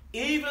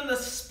 Even the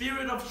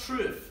Spirit of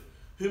truth,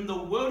 whom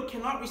the world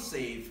cannot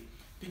receive,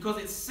 because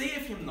it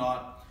seeth him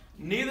not,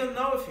 neither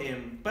knoweth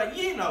him, but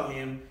ye know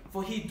him,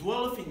 for he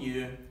dwelleth in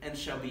you, and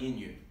shall be in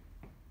you.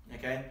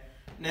 Okay?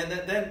 Now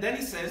then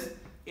he says,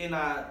 in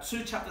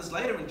 2 chapters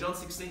later, in John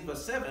 16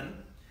 verse 7,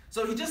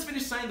 so he just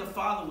finished saying the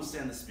Father will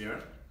send the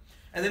Spirit.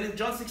 And then in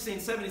John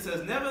 16:7 he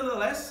says,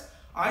 nevertheless,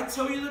 I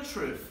tell you the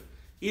truth,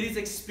 it is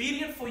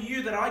expedient for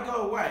you that I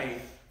go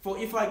away, for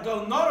if I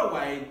go not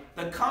away,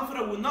 the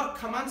Comforter will not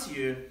come unto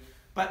you,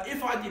 but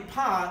if I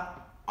depart,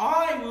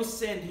 I will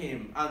send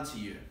him unto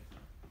you.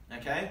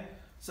 Okay?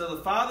 So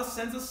the Father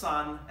sends the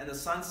Son, and the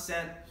Son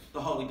sent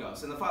the Holy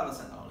Ghost, and the Father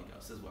sent the Holy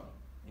Ghost as well.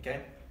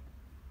 Okay?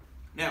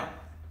 Now,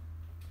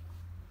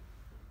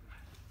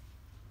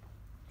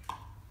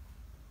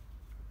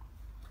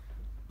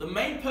 the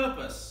main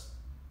purpose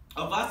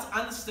of us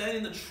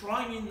understanding the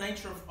triune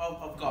nature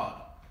of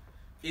God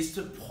is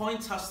to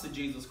point us to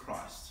Jesus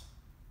Christ.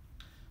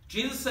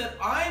 Jesus said,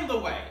 I am the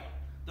way,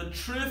 the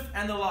truth,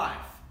 and the life.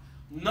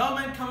 No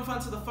man cometh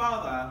unto the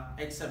Father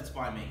except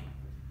by me.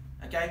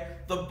 Okay?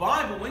 The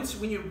Bible,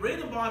 when you read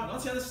the Bible,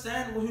 once you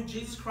understand who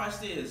Jesus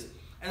Christ is,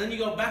 and then you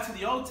go back to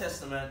the Old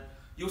Testament,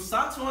 you'll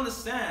start to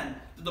understand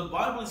that the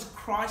Bible is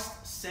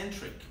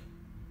Christ-centric.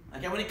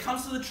 Okay? When it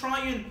comes to the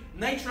triune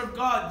nature of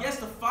God, yes,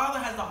 the Father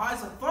has the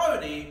highest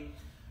authority,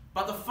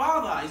 but the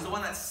Father is the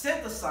one that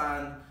sent the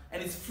Son,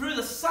 and it's through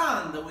the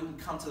Son that we can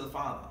come to the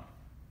Father.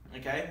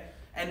 Okay?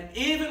 And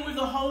even with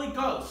the Holy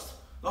Ghost,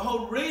 the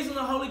whole reason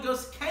the Holy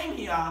Ghost came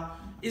here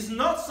is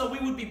not so we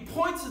would be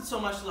pointed so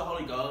much to the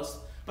Holy Ghost,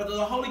 but that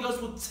the Holy Ghost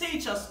will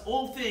teach us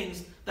all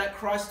things that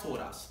Christ taught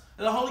us.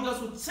 And the Holy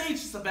Ghost will teach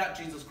us about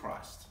Jesus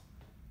Christ.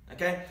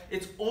 Okay?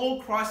 It's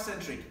all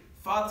Christ-centric.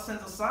 Father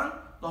sends the Son,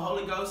 the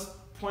Holy Ghost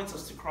points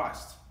us to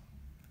Christ.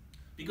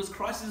 Because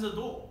Christ is the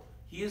door.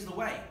 He is the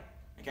way.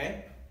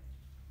 Okay?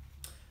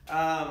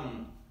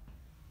 I'll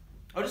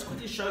just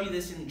quickly show you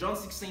this in John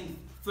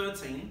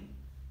 16:13.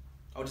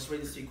 I'll just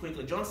read this to you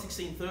quickly. John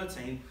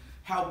 16:13.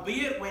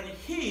 Howbeit when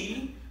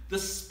he, the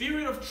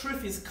Spirit of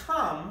truth, is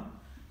come,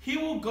 he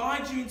will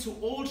guide you into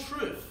all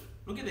truth.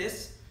 Look at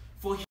this.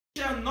 For he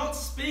shall not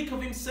speak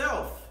of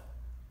himself,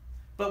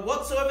 but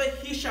whatsoever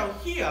he shall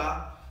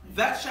hear,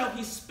 that shall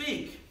he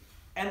speak,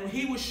 and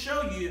he will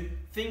show you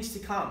things to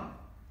come.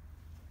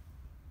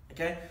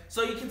 Okay?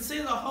 So you can see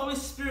the Holy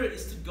Spirit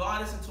is to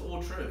guide us into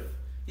all truth.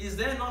 He is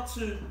there not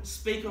to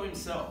speak of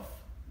himself.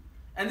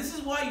 And this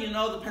is why you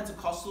know the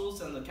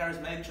Pentecostals and the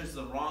charismatic churches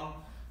are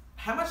wrong.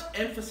 how much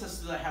emphasis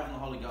do they have on the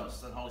Holy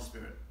Ghost and Holy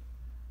Spirit?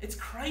 It's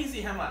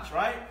crazy how much,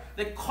 right?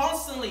 They're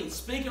constantly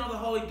speaking of the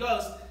Holy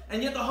Ghost,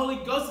 and yet the Holy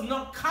Ghost did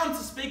not come to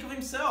speak of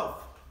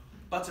himself,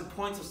 but to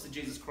point us to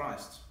Jesus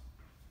Christ.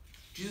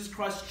 Jesus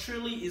Christ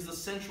truly is the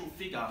central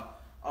figure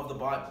of the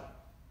Bible.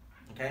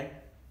 Okay?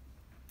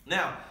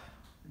 Now,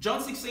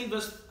 John 16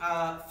 verse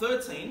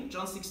 13.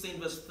 John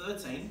 16 verse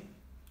 13.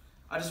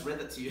 I just read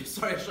that to you.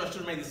 Sorry, I should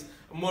have made this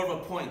more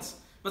of a point.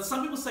 But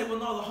some people say, well,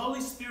 no, the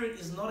Holy Spirit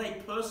is not a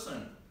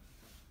person.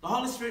 The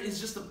Holy Spirit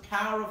is just the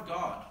power of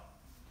God.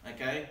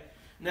 Okay?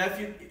 Now,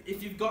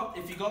 if you've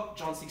got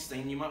John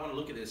 16, you might want to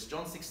look at this.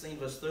 John 16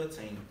 verse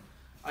 13.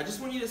 I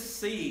just want you to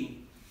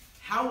see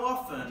how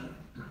often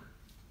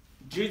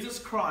Jesus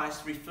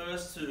Christ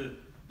refers to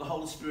the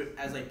Holy Spirit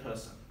as a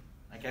person.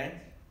 Okay?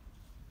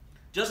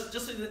 Just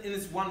in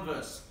this one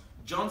verse,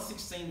 John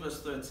 16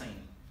 verse 13.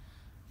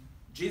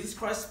 Jesus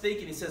Christ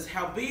speaking, he says,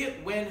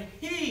 howbeit when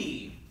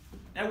he...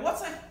 Now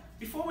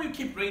before we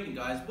keep reading,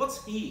 guys,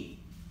 what's he?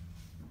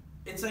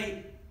 It's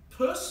a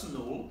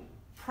personal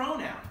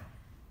pronoun.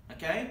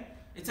 Okay?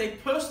 It's a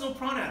personal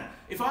pronoun.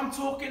 If I'm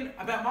talking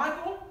about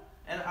Michael,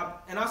 and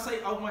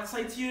I might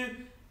say to you,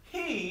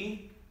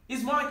 he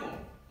is Michael.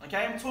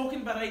 Okay? I'm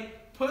talking about a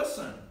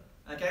person.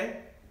 Okay?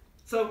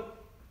 So,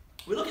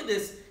 we look at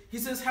this. He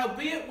says,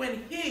 howbeit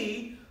when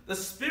he, the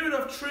Spirit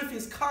of truth,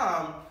 is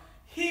come,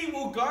 he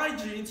will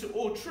guide you into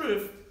all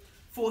truth,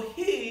 for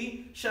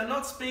he shall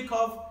not speak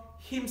of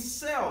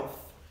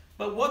himself,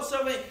 but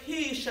whatsoever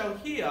he shall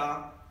hear,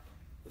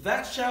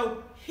 that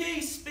shall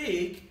he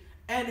speak,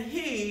 and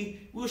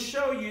he will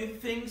show you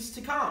things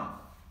to come.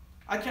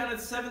 I counted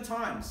 7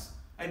 times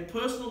a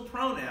personal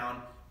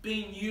pronoun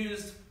being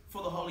used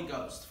for the Holy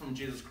Ghost from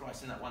Jesus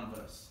Christ in that one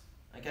verse.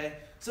 Okay?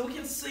 So we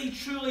can see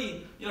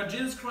truly,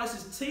 Jesus Christ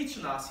is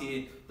teaching us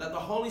here that the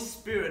Holy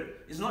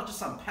Spirit is not just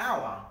some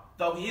power,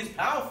 though he is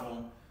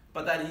powerful,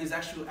 but that he is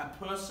actually a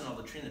person of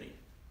the Trinity.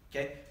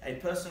 Okay? A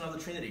person of the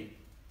Trinity.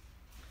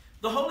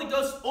 The Holy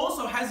Ghost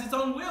also has its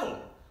own will.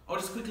 I'll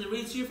just quickly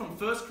read to you from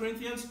 1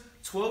 Corinthians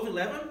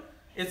 12:11.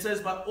 It says,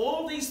 but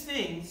all these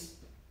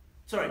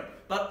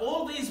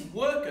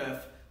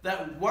worketh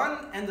that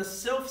one and the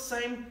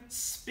selfsame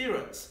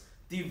Spirit,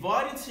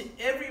 divided to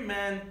every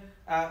man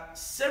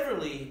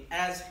severally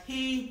as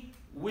he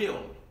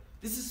will.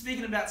 This is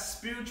speaking about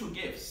spiritual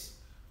gifts.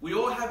 We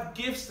all have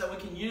gifts that we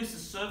can use to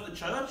serve the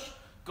church.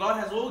 God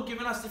has all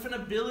given us different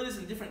abilities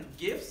and different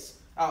gifts.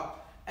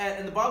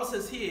 And the Bible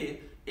says here,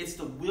 it's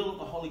the will of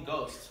the Holy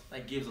Ghost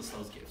that gives us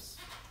those gifts.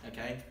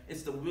 Okay?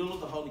 It's the will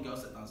of the Holy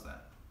Ghost that does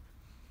that.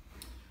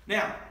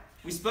 Now,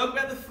 we spoke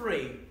about the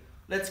 3.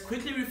 Let's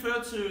quickly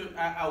refer to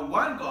our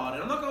one God.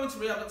 And I'm not going to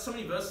read, I've got so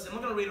many verses, I'm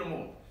not going to read them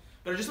all.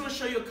 But I just want to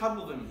show you a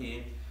couple of them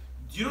here.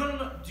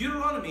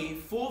 Deuteronomy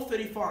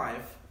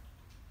 4:35.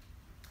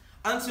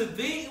 Unto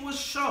thee it was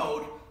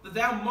showed that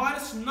thou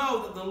mightest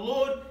know that the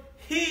Lord,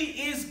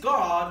 he is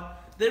God,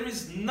 there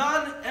is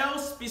none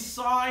else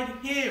beside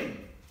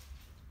him.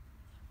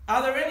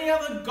 Are there any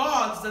other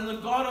gods than the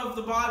God of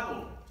the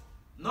Bible?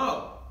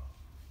 No.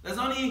 There's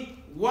only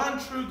one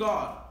true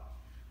God.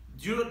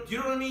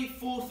 Deuteronomy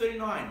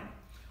 4:39.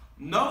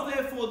 Know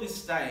therefore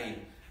this day,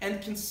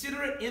 and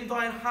consider it in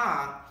thine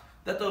heart,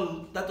 that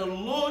the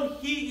Lord,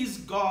 he is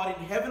God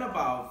in heaven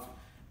above,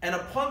 and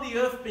upon the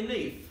earth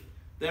beneath.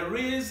 There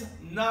is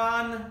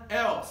none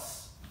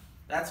else.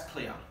 That's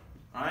clear.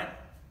 Alright?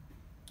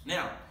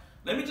 Now,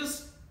 let me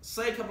just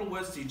say a couple of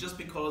words to you just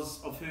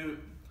because of who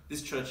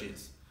this church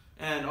is.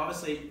 And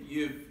obviously,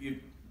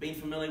 you've been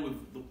familiar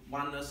with the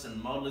oneness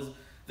and modalism.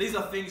 These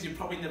are things you've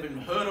probably never even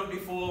heard of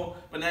before,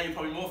 but now you're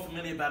probably more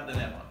familiar about it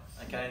than ever.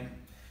 Okay?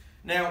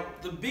 Now,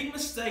 the big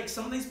mistake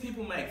some of these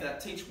people make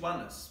that teach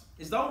oneness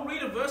is they'll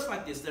read a verse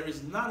like this, there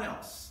is none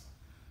else,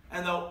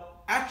 and they'll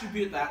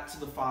attribute that to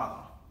the Father.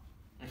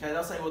 Okay?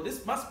 They'll say, well,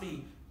 this must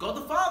be God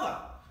the Father.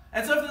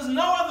 And so if there's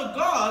no other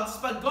gods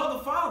but God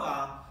the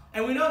Father,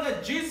 and we know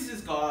that Jesus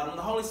is God and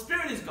the Holy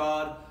Spirit is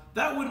God,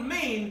 that would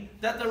mean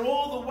that they're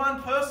all the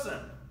one person.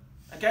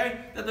 Okay?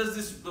 That there's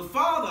this, the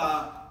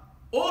Father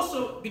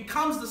also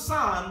becomes the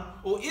Son,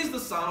 or is the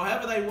Son, or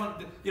however they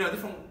want,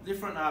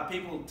 different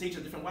people teach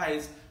it different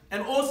ways,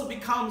 and also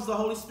becomes the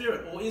Holy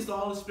Spirit, or is the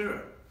Holy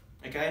Spirit.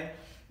 Okay?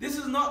 This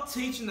is not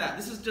teaching that.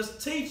 This is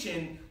just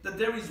teaching that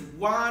there is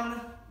one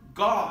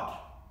God.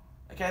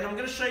 Okay? And I'm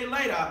going to show you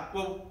later,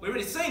 well, we've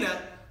already seen it,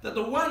 that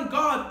the one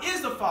God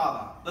is the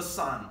Father, the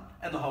Son,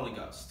 and the Holy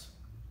Ghost.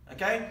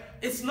 Okay?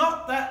 It's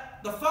not that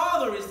the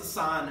Father is the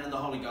Son and the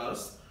Holy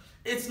Ghost.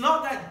 It's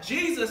not that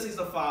Jesus is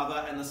the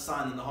Father and the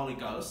Son and the Holy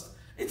Ghost.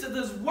 It's that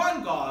there's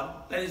one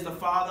God that is the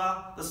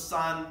Father, the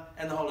Son,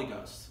 and the Holy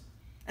Ghost.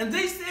 And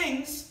these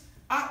things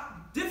are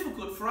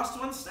difficult for us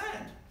to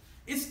understand.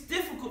 It's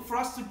difficult for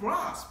us to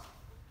grasp.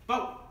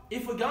 But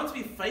if we're going to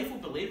be faithful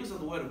believers of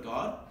the Word of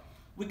God,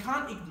 we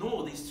can't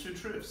ignore these two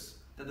truths.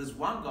 That there's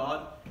one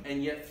God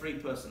and yet 3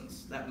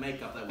 persons that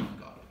make up that one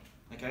God.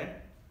 Okay?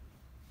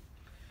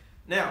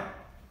 Now,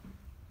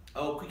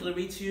 I'll quickly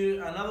read to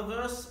you another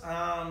verse.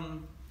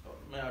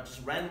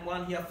 Just random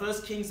one here.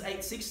 1 Kings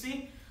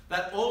 8:60.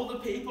 that all the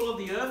people of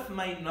the earth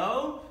may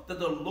know that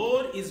the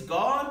Lord is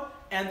God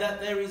and that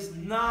there is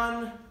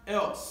none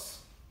else.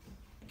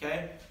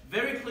 Okay,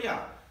 very clear.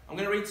 I'm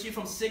going to read to you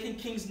from 2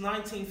 Kings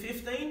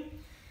 19:15.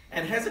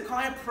 And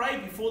Hezekiah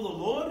prayed before the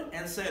Lord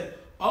and said,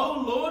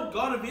 O Lord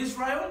God of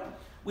Israel,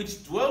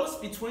 which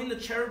dwellest between the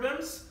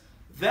cherubims,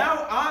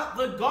 thou art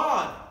the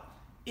God,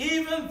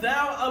 even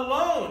thou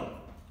alone.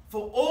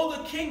 For all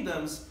the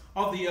kingdoms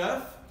of the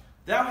earth,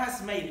 thou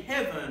hast made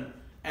heaven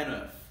and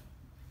earth.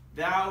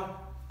 Thou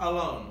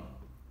alone.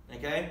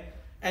 Okay?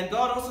 And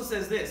God also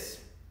says this.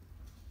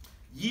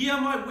 Ye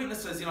are my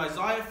witnesses in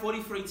Isaiah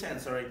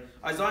 43:10.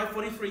 Isaiah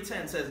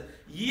 43:10 says,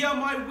 Ye are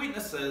my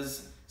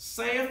witnesses,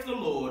 saith the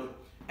Lord,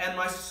 and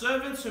my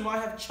servants whom I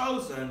have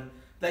chosen,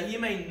 that ye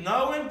may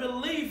know and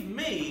believe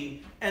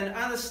me, and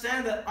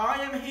understand that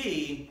I am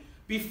he.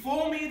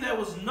 Before me there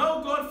was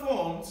no God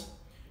formed,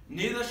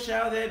 neither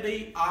shall there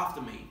be after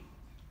me.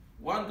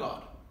 One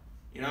God.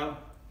 You know?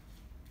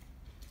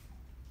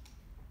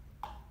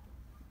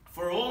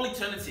 For all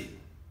eternity.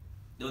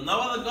 There were no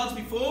other gods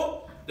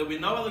before, there will be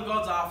no other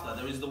gods after.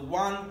 There is the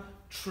one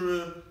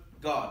true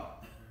God.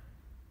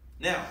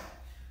 Now,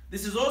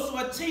 this is also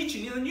a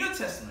teaching in the New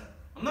Testament.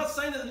 I'm not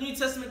saying that the New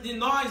Testament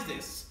denies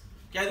this.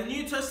 Okay, the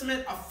New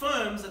Testament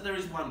affirms that there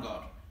is one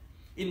God.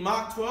 In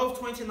Mark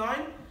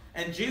 12:29,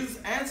 and Jesus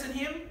answered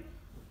him,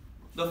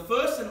 the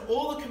first in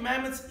all the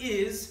commandments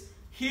is,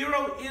 Hear,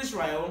 O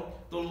Israel,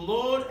 the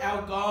Lord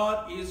our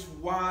God is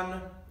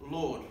one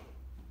Lord.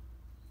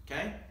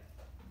 Okay?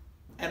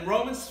 And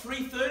Romans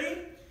 3:30,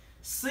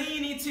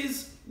 seeing it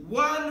is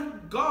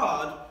one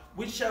God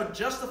which shall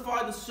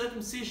justify the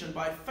circumcision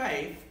by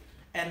faith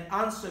and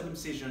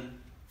uncircumcision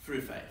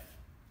through faith.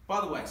 By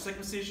the way,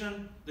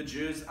 circumcision, the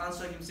Jews,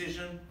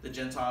 uncircumcision, the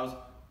Gentiles,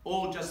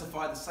 all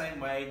justified the same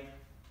way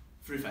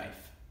through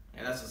faith.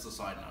 Yeah, that's just a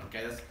side note,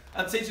 okay?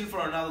 That's a teaching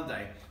for another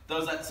day.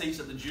 Those that teach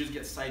that the Jews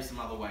get saved some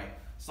other way.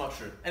 It's not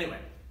true. Anyway.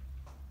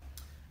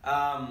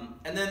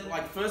 And then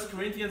like 1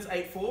 Corinthians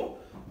 8:4.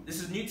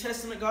 This is New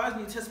Testament, guys,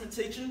 New Testament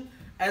teaching.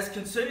 As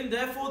concerning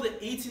therefore the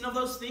eating of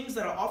those things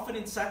that are offered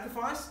in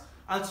sacrifice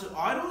unto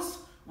idols,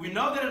 we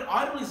know that an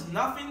idol is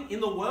nothing in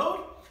the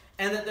world,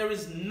 and that there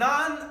is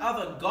none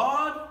other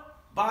God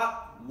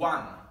but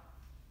one.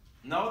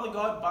 No other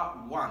God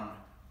but one.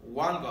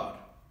 One God.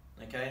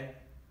 Okay?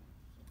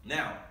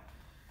 Now,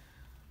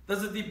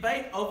 there's a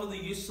debate over the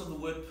use of the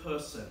word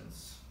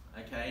persons.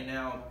 Okay?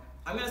 Now,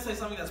 I'm going to say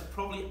something that's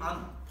probably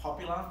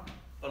unpopular,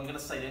 but I'm going to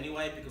say it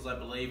anyway because I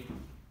believe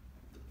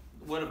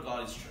the Word of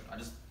God is true.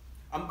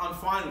 I'm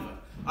fine with it.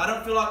 I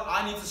don't feel like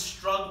I need to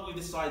struggle with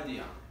this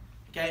idea.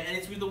 Okay? And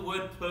it's with the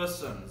word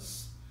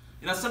persons.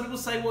 You know, some people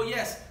say, well,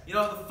 yes, you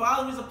know, the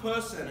Father is a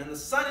person, and the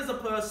Son is a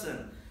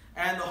person,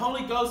 and the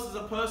Holy Ghost is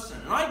a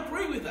person. And I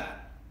agree with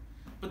that.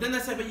 But then they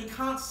say, but you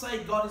can't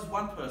say God is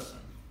one person.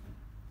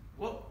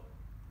 Well,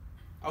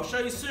 I'll show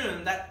you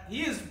soon that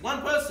He is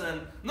one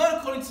person, not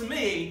according to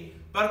me,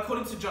 but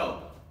according to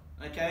Job.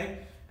 Okay?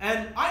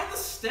 And I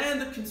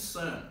understand the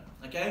concern.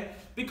 Okay?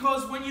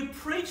 Because when you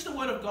preach the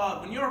Word of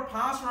God, when you're a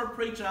pastor or a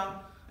preacher,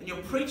 and you're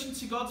preaching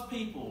to God's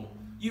people,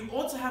 you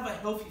ought to have a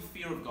healthy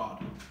fear of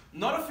God.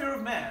 Not a fear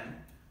of man,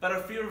 but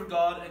a fear of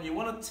God, and you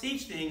want to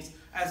teach things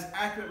as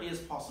accurately as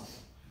possible.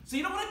 So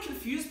you don't want to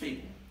confuse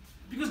people.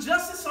 Because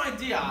just this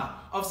idea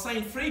of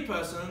saying three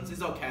persons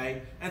is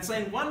okay, and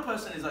saying one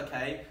person is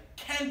okay,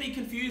 can be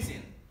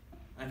confusing.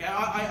 Okay,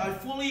 I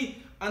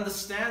fully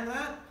understand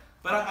that,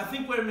 but I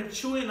think we're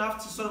mature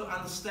enough to sort of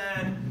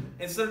understand,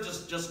 instead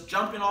of just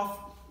jumping off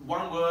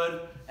one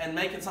word and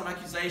making some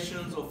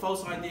accusations or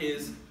false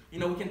ideas, you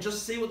know, we can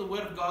just see what the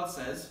Word of God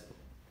says.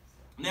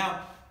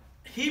 Now,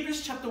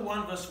 Hebrews chapter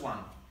 1 verse 1.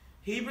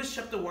 Hebrews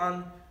chapter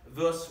 1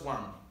 verse 1.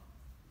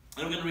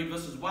 And I'm going to read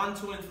verses 1,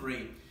 2, and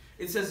 3.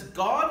 It says,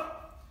 God,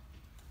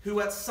 who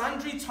at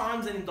sundry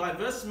times and in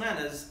diverse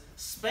manners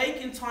spake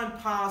in time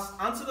past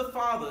unto the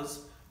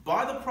fathers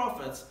by the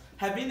prophets,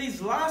 have in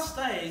these last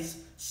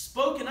days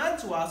spoken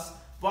unto us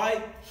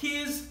by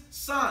His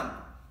Son.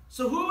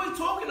 So who are we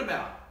talking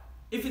about?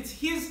 If it's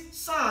His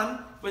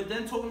Son, we're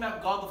then talking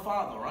about God the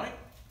Father, right?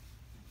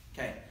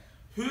 Okay.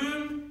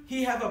 Whom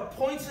He have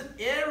appointed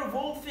heir of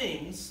all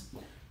things,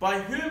 by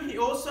whom He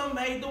also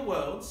made the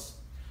worlds,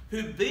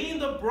 who being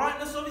the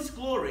brightness of His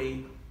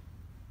glory,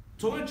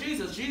 talking to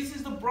Jesus, Jesus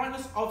is the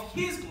brightness of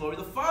His glory,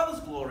 the Father's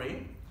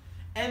glory,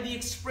 and the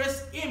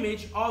express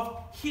image of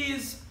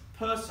His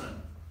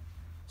person.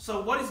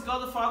 So what is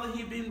God the Father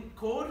here being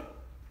called?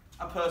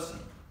 A person.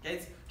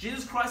 Okay?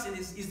 Jesus Christ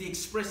is the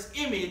express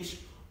image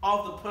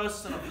of the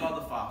person of God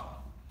the Father.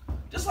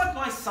 Just like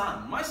my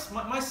son. My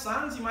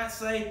sons, you might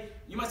say,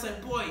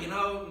 boy, you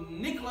know,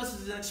 Nicholas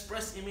is an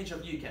express image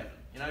of you, Kevin.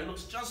 You know, he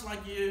looks just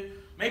like you.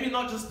 Maybe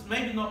not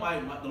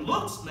the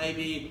looks,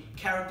 maybe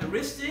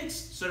characteristics,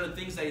 certain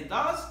things that he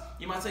does.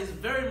 You might say he's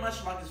very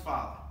much like his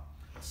father.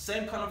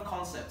 Same kind of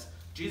concept.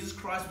 Jesus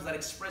Christ was that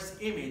express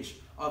image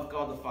of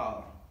God the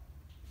Father.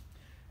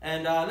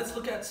 And let's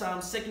look at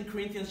 2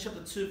 Corinthians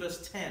chapter 2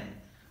 verse 10.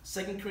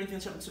 2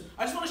 Corinthians chapter 2.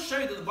 I just want to show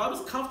you that the Bible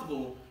is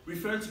comfortable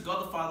referring to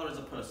God the Father as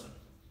a person.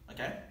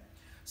 Okay?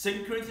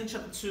 2 Corinthians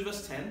chapter 2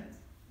 verse 10.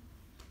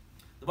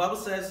 The Bible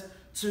says,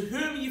 to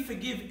whom you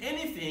forgive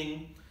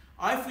anything,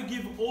 I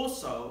forgive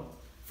also.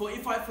 For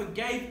if I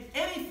forgave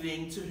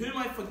anything to whom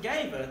I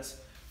forgave it,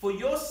 for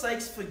your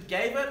sakes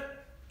forgave it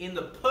in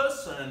the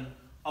person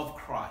of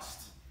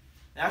Christ.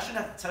 Now I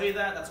shouldn't have to tell you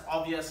that. That's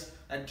obvious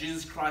that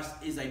Jesus Christ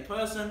is a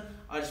person.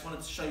 I just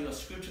wanted to show you a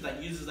scripture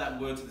that uses that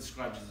word to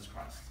describe Jesus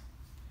Christ.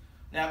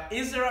 Now,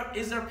 is there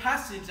a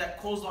passage that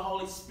calls the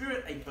Holy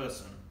Spirit a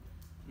person?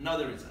 No,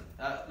 there isn't.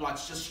 Like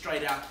just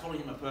straight out calling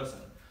him a person.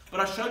 But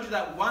I showed you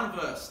that one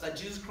verse that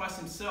Jesus Christ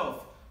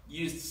himself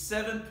used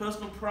 7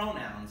 personal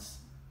pronouns,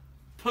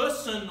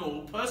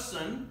 personal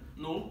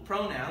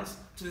pronouns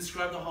to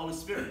describe the Holy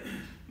Spirit,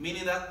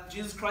 meaning that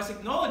Jesus Christ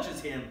acknowledges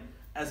him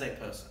as a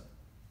person.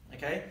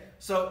 Okay?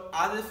 So,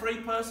 are there 3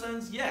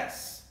 persons?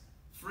 Yes.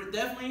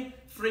 Definitely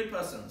 3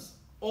 persons,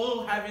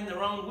 all having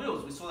their own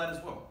wills. We saw that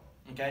as well.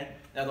 Okay?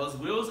 Now, those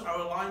wills are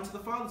aligned to the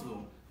Father's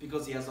will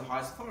because he has the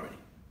highest authority.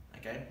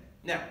 Okay?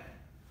 Now,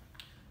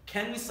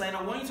 can we say, and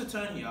I want you to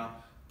turn here,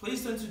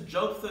 please turn to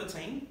Job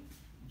 13.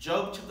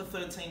 Job chapter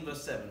 13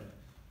 verse 7.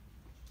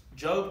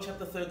 Job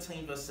chapter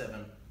 13 verse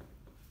 7.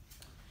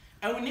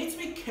 And we need to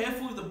be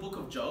careful with the book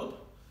of Job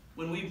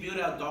when we build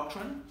our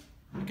doctrine.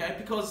 Okay?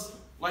 Because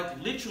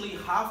like literally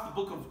half the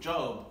book of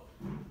Job,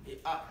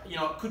 it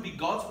could be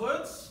God's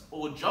words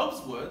or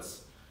Job's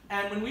words.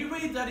 And when we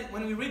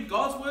read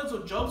God's words or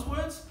Job's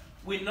words,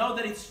 we know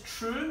that it's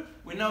true.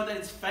 We know that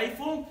it's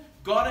faithful.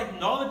 God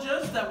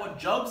acknowledges that what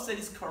Job said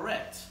is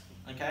correct.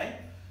 Okay?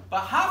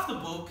 But half the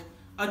book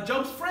are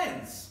Job's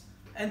friends.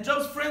 And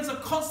Job's friends are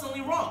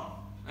constantly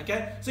wrong.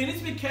 Okay? So you need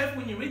to be careful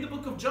when you read the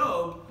book of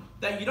Job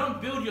that you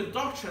don't build your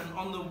doctrine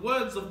on the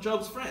words of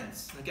Job's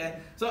friends. Okay?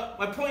 So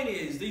my point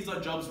is, these are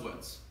Job's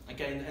words.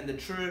 Okay? And they're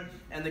true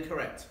and they're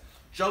correct.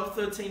 Job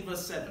 13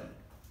 verse 7.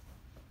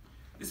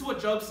 This is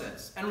what Job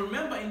says. And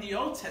remember, in the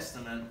Old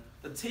Testament,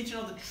 the teaching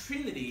of the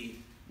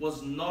Trinity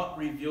was not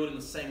revealed in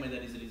the same way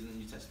that it is in the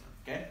New Testament.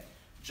 Okay?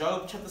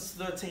 Job chapter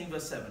 13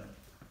 verse 7.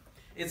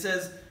 It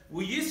says,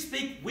 will you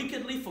speak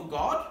wickedly for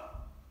God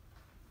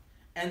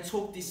and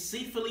talk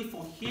deceitfully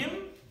for him?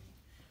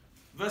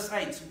 Verse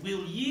 8,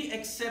 will ye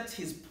accept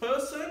his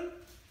person?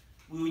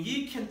 Will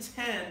ye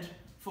contend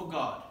for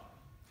God?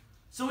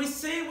 So we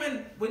see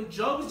when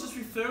Job is just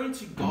referring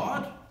to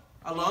God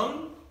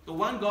alone, the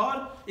one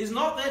God, is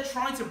not there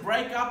trying to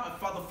break up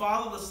the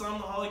Father, the Son,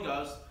 the Holy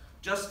Ghost,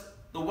 just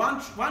the one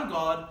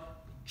God.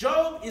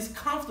 Job is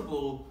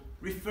comfortable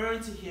referring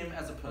to him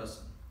as a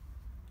person.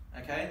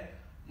 Okay?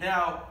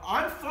 Now,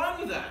 I'm fine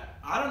with that.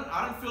 I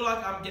don't feel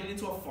like I'm getting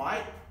into a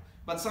fight,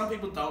 but some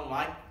people don't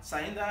like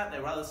saying that. They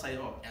rather say,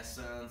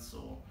 essence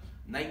or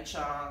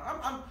nature.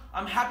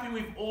 I'm happy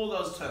with all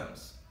those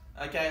terms.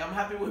 Okay? I'm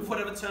happy with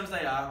whatever terms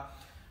they are.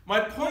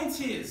 My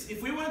point is,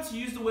 if we weren't to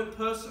use the word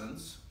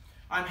persons,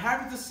 I'm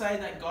happy to say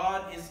that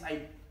God is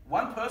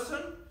one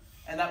person,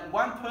 and that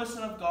one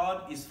person of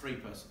God is 3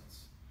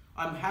 persons.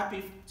 I'm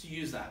happy to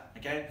use that.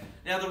 Okay?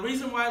 Now, the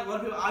reason why a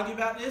lot of people argue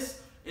about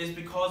this is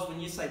because when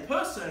you say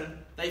person,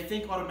 they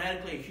think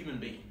automatically a human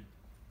being.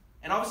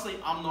 And obviously,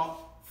 I'm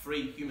not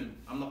 3 human.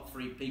 I'm not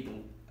 3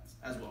 people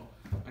as well.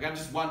 Okay, I'm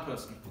just one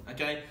person.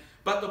 Okay?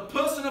 But the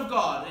person of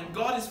God, and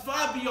God is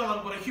far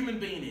beyond what a human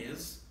being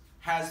is,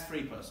 has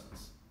 3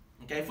 persons.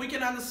 Okay? If we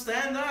can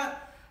understand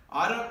that,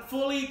 I don't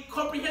fully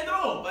comprehend it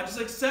all, but just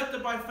accept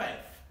it by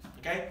faith.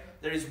 Okay?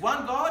 There is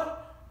one God,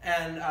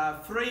 and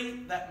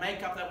 3 that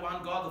make up that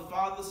one God, the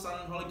Father, the Son,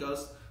 and Holy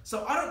Ghost.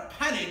 So I don't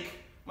panic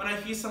when I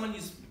hear someone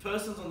use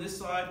persons on this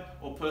side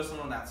or person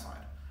on that side.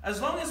 As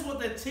long as what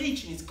they're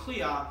teaching is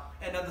clear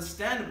and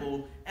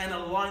understandable and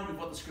aligned with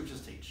what the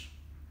scriptures teach.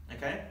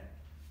 Okay?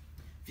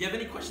 If you have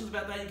any questions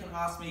about that, you can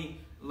ask me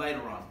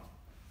later on.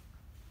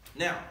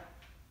 Now,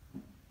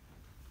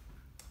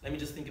 let me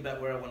just think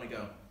about where I want to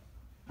go.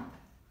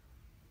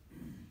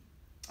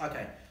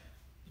 Okay.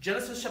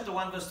 Genesis chapter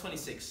 1 verse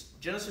 26.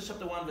 Genesis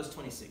chapter 1 verse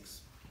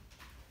 26.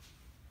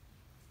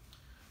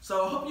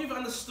 So I hope you've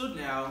understood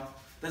now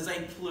there's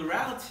a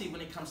plurality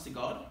when it comes to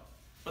God,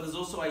 but there's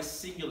also a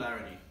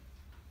singularity.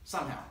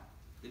 Somehow.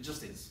 It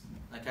just is.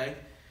 Okay?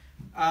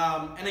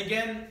 And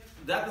again,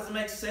 that doesn't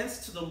make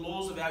sense to the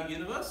laws of our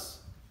universe,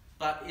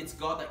 but it's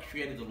God that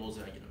created the laws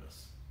of our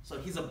universe. So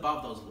he's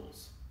above those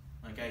laws.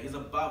 Okay? He's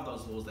above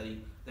those laws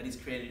that he's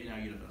created in our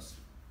universe.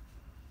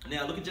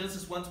 Now look at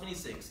Genesis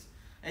 1:26.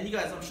 And you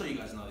guys, I'm sure you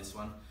guys know this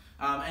one.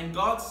 And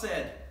God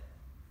said,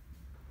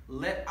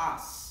 let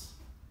us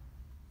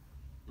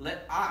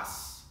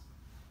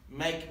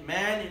make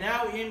man in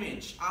our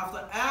image,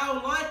 after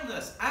our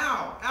likeness,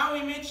 our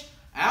image,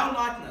 our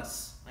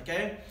likeness,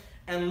 okay?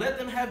 And let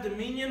them have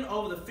dominion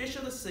over the fish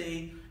of the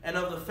sea, and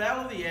over the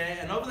fowl of the air,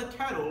 and over the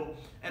cattle,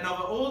 and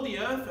over all the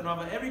earth, and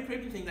over every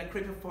creeping thing that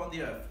creepeth upon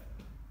the earth.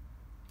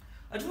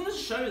 I just wanted to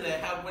show you there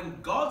how when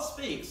God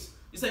speaks,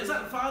 you say, is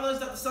that the Father, is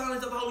that the Son,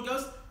 is that the Holy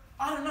Ghost?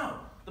 I don't know.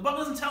 The Bible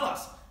doesn't tell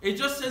us. It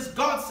just says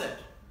God said.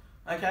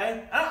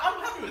 Okay? And I'm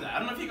happy with that. I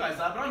don't know if you guys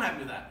are, but I'm happy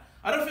with that.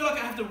 I don't feel like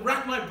I have to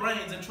rack my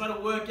brains and try to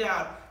work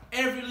out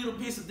every little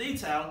piece of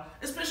detail,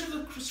 especially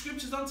if the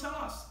scriptures don't tell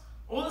us.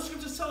 All the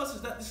scriptures tell us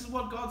is that this is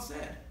what God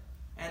said.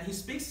 And he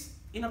speaks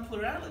in a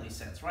plurality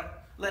sense, right?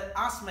 Let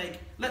us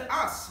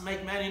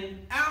make man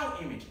in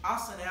our image,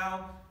 us and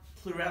our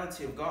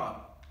plurality of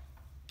God.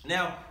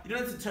 Now, you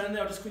don't have to turn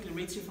there. I'll just quickly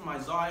read to you from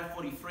Isaiah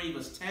 43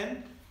 verse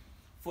 10.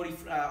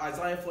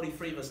 Isaiah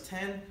 43 verse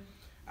 10.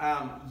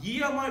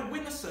 Ye are my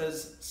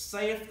witnesses,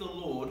 saith the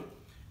Lord,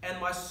 and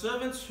my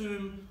servants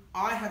whom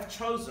I have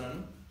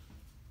chosen,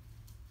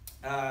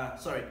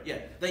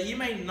 that ye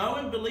may know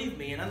and believe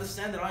me and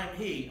understand that I am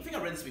he. I think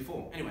I read this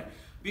before. Anyway,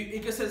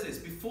 it says this,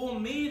 before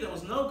me there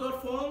was no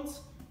God formed,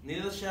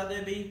 neither shall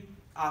there be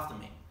after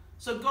me.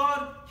 So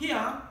God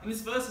here, in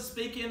this verse, is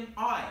speaking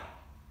I,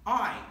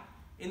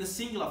 in the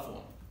singular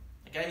form.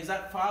 Okay, is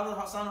that Father,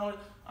 Son, Holy?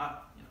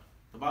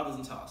 The Bible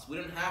doesn't tell us. We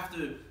don't have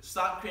to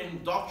start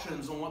creating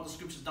doctrines on what the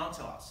scriptures don't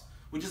tell us.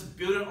 We just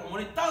build it on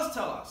what it does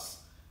tell us.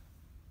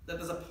 That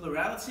there's a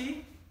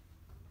plurality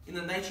in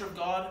the nature of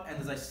God and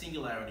there's a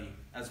singularity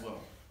as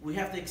well. We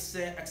have to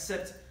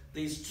accept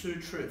these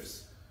two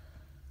truths.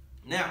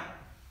 Now,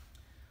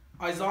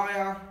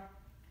 Isaiah,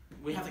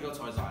 we have to go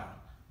to Isaiah.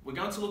 We're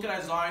going to look at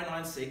Isaiah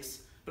 9:6,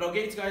 but I'll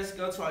get you guys to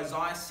go to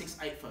Isaiah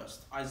 6:8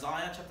 first.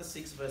 Isaiah chapter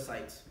 6 verse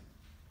 8.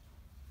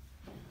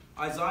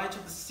 Isaiah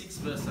chapter 6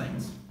 verse 8.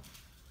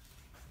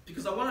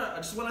 Because I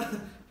just want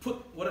to put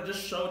what I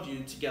just showed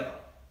you together.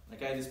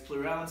 Okay, this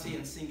plurality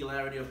and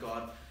singularity of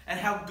God and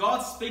how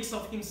God speaks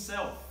of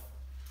himself.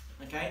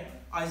 Okay,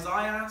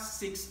 Isaiah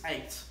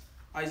 6:8.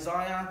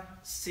 Isaiah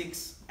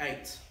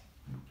 6:8.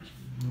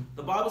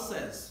 The Bible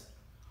says,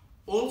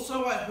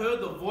 also I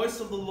heard the voice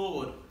of the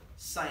Lord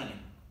saying.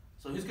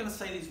 So who's going to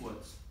say these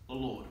words? The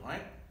Lord,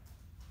 right?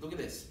 Look at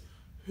this.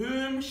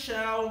 Whom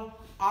shall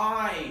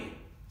I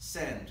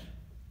send?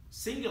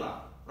 Singular,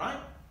 right?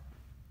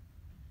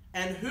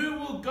 And who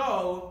will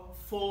go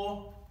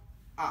for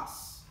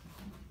us?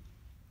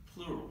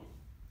 Plural.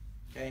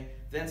 Okay?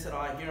 Then said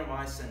I, here am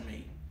I, send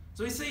me.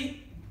 So we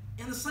see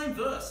in the same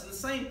verse, in the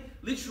same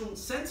literal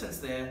sentence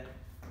there,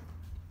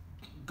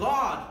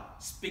 God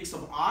speaks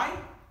of I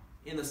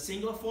in the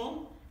singular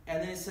form,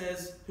 and then it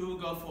says, who will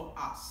go for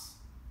us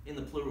in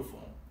the plural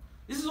form.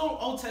 This is all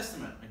Old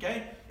Testament,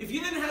 okay? If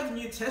you didn't have the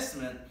New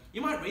Testament,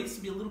 you might read this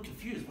and be a little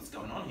confused. What's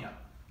going on here?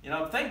 You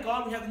know, thank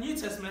God we have the New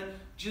Testament,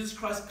 Jesus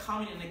Christ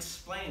coming and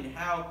explaining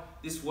how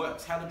this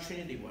works, how the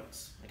Trinity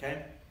works,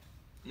 okay?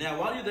 Now,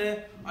 while you're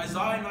there,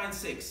 Isaiah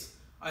 9:6.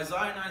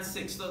 Isaiah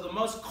 9:6, the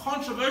most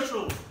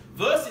controversial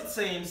verse, it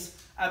seems,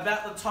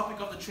 about the topic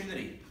of the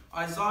Trinity.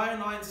 Isaiah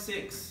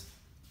 9:6.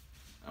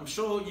 I'm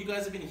sure you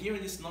guys have been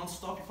hearing this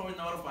non-stop. You probably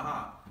know it off by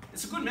heart.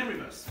 It's a good memory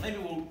verse. Maybe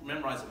we'll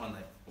memorize it one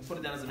day. We'll put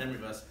it down as a memory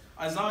verse.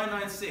 Isaiah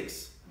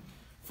 9:6.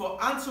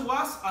 For unto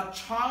us a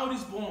child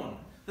is born.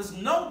 There's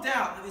no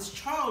doubt that this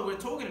child we're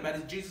talking about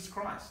is Jesus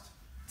Christ.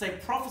 It's a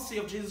prophecy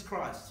of Jesus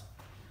Christ.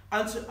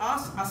 Unto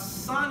us a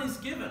son is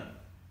given.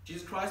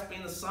 Jesus Christ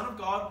being the Son of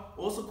God,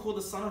 also called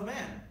the Son of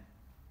Man.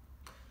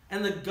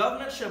 And the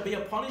government shall be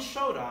upon his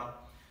shoulder,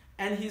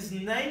 and his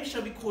name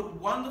shall be called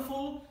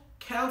Wonderful,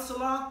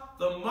 Counselor,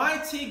 the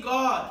Mighty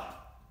God.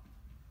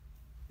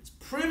 It's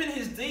proving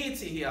his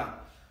deity here.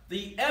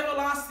 The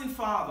Everlasting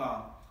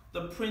Father,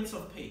 the Prince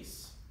of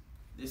Peace.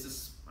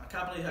 I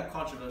can't believe how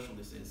controversial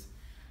this is.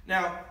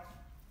 Now,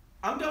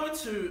 I'm going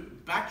to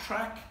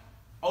backtrack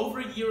over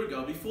a year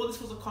ago, before this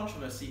was a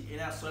controversy in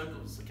our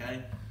circles,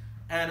 okay?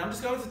 And I'm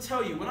just going to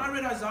tell you, when I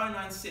read Isaiah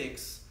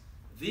 9:6,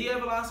 the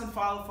Everlasting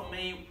Father for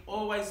me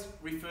always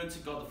referred to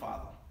God the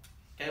Father.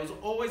 Okay, it was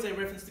always a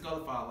reference to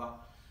God the Father.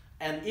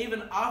 And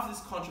even after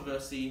this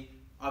controversy,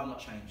 I've not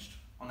changed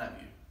on that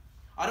view.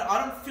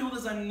 I don't feel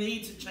there's a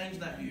need to change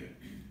that view,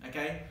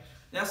 okay?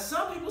 Now,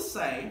 some people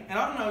say, and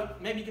I don't know,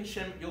 maybe you can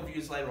share your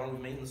views later on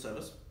with me in the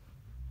service.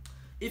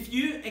 If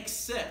you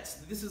accept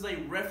that this is a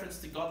reference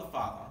to God the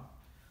Father,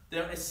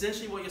 then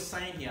essentially what you're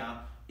saying here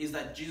is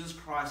that Jesus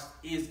Christ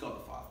is God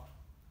the Father.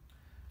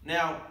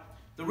 Now,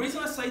 the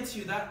reason I say to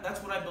you that,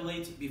 that's what I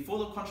believed before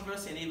the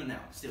controversy and even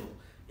now still,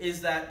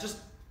 is that just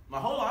my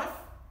whole life,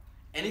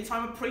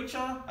 anytime a preacher,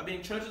 I've been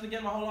in churches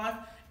again my whole life,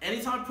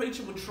 anytime a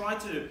preacher would try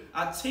to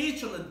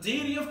teach on the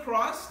deity of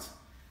Christ,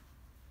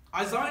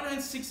 Isaiah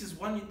 9:6 is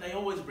one they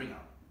always bring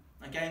up,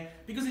 okay?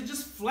 Because it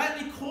just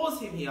flatly calls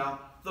him here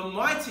the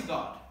mighty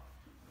God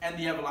and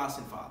the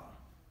everlasting Father,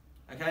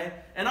 okay?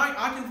 And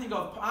I can think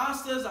of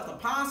pastors after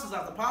pastors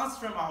after pastors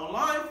throughout my whole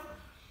life.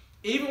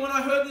 Even when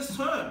I heard this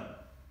term,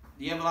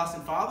 the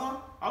everlasting Father,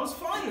 I was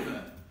fine with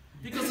it.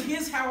 Because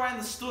here's how I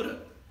understood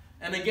it.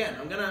 And again,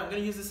 I'm gonna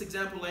use this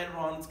example later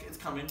on, it's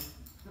coming.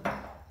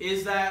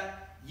 Is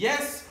that,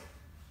 yes,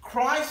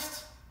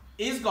 Christ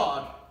is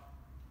God,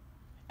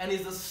 and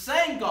is the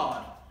same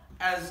God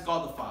as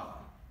God the Father.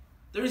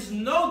 There is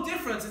no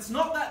difference. It's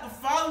not that the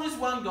Father is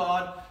one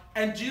God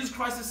and Jesus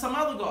Christ is some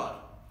other God.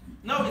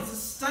 No, it's the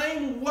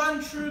same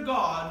one true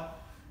God.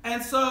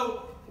 And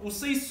so, we'll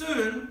see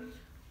soon,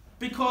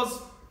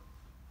 because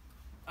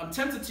I'm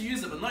tempted to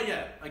use it, but not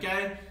yet,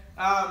 okay?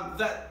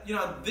 That, you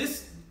know,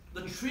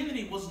 the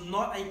Trinity was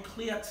not a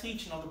clear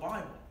teaching of the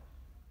Bible,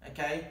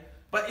 okay?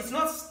 But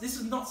this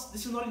is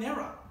not in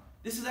error.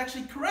 This is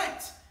actually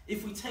correct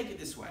if we take it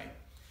this way.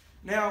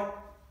 Now,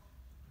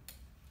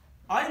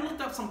 I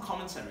looked up some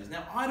commentaries.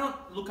 Now, I don't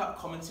look up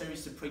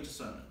commentaries to preach a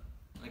sermon,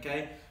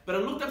 okay? But I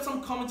looked up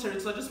some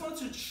commentaries, so I just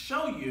wanted to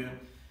show you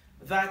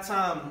that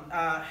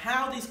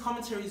how these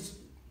commentaries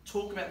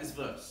talk about this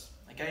verse,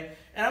 okay?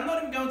 And I'm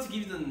not even going to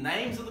give you the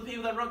names of the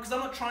people that wrote, because I'm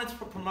not trying to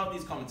promote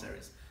these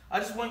commentaries. I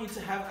just want you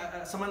to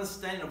have some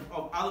understanding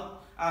of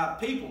other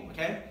people,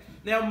 okay?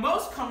 Now,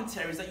 most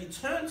commentaries that you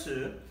turn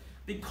to,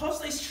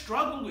 because they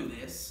struggle with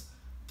this,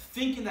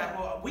 thinking that,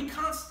 well, we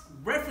can't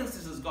reference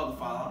this as God the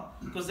Father,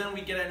 because then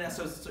we get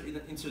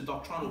into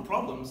doctrinal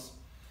problems,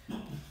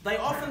 they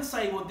often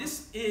say, well,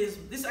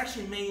 this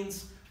actually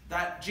means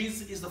that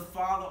Jesus is the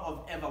Father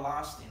of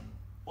everlasting,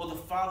 or the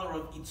Father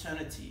of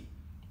eternity.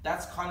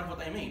 That's kind of what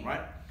they mean,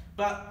 right?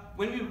 But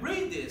when we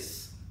read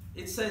this,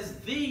 it says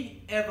the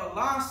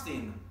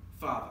everlasting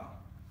Father,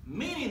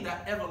 meaning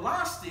that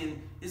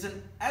everlasting is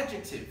an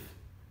adjective.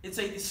 It's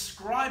a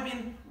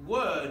describing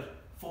word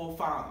for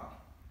Father,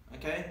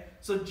 okay?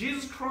 So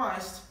Jesus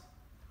Christ,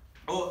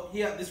 or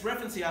here, this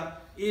reference here,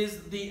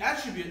 is the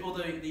attribute, or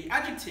the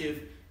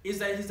adjective, is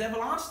that he's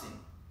everlasting.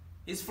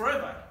 He's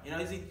forever, you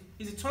know,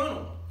 he's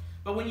eternal.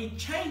 But when you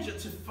change it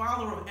to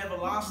Father of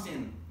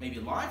everlasting, maybe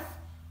life,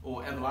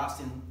 or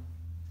everlasting,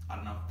 I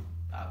don't know,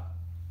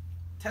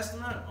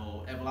 testament,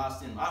 or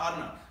everlasting, I don't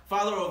know,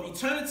 Father of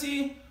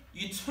eternity,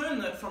 you turn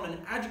that from an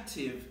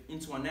adjective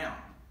into a noun,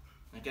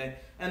 okay?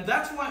 And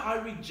that's why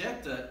I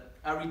reject it.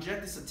 I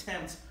reject this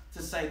attempt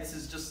to say this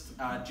is just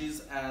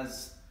Jesus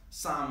as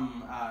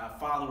some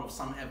Father of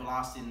some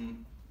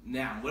everlasting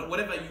noun,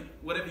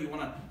 whatever you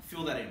want to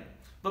fill that in.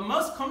 But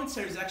most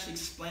commentaries actually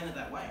explain it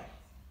that way,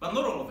 but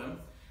not all of them.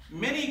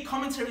 Many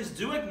commentaries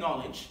do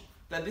acknowledge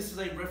that this is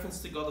a reference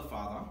to God the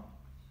Father,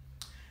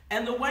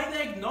 and the way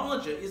they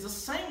acknowledge it is the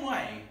same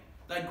way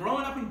that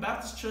growing up in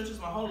Baptist churches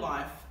my whole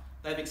life,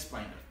 they've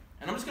explained it.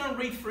 And I'm just going to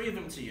read 3 of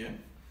them to you.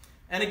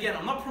 And again,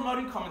 I'm not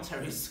promoting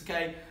commentaries,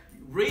 okay?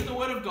 Read the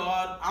Word of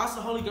God, ask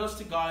the Holy Ghost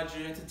to guide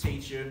you and to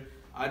teach you.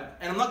 And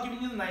I'm not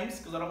giving you the names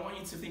because I don't want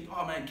you to think,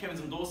 oh man,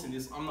 Kevin's endorsing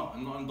this. I'm not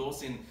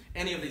endorsing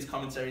any of these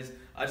commentaries.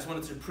 I just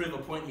wanted to prove a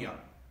point here.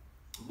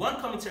 One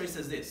commentary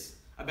says this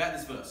about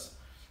this verse.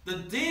 The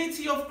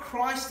deity of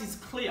Christ is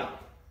clear.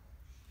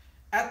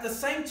 At the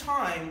same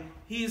time,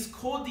 he is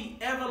called the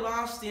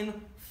everlasting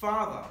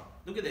Father.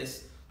 Look at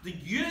this. The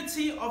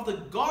unity of the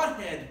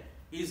Godhead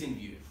is in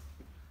view.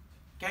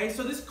 Okay,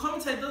 so this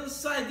commentator doesn't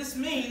say this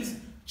means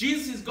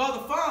Jesus is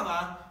God the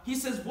Father. He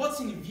says what's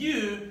in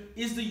view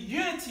is the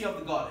unity of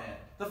the Godhead.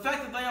 The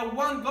fact that they are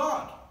one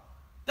God.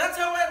 That's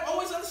how I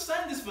always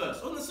understood this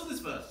verse.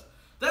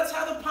 That's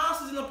how the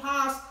pastors in the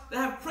past that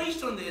have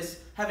preached on this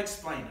have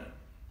explained it.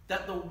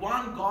 That the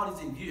one God is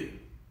in view.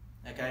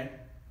 Okay?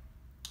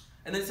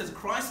 And then it says,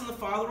 Christ and the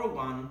Father are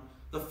one.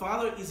 The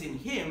Father is in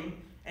him,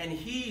 and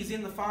he is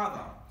in the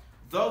Father.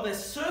 Though their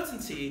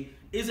certainty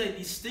is a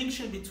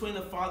distinction between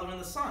the Father and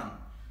the Son.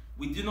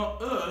 We do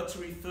not err to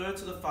refer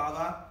to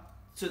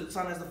the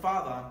Son as the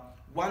Father.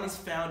 One is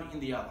found in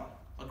the other.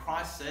 But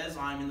Christ says,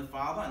 I am in the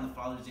Father, and the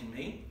Father is in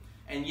me.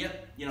 And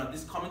yet, you know,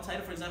 this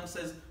commentator, for example,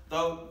 says,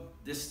 though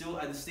there's still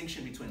a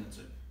distinction between the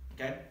two.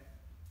 Okay?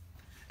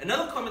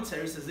 Another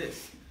commentary says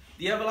this.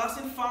 The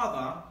everlasting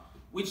Father,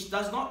 which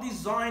does not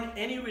design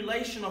any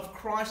relation of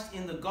Christ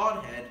in the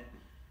Godhead,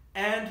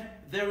 and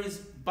there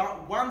is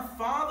but one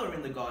Father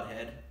in the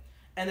Godhead,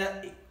 and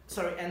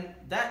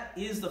that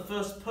is the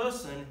first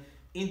person.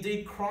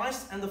 Indeed,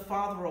 Christ and the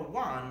Father are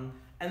one,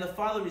 and the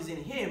Father is in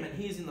him, and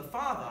he is in the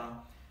Father.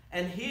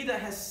 And he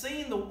that has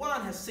seen the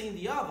one has seen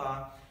the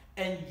other,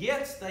 and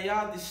yet they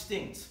are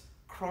distinct.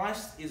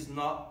 Christ is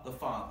not the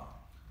Father.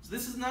 So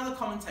this is another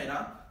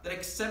commentator that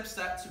accepts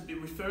that to be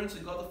referring to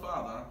God the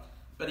Father,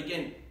 but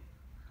again,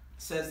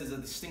 says there's a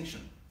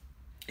distinction.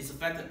 It's the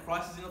fact that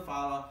Christ is in the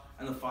Father,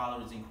 and the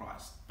Father is in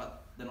Christ,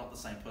 but they're not the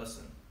same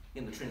person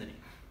in the Trinity.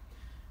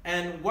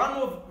 And one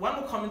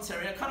more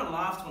commentary, I kind of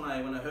laughed when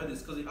I heard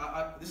this, because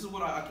this is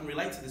what I can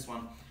relate to this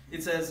one.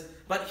 It says,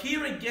 but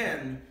here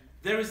again,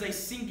 there is a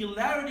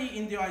singularity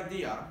in the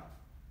idea,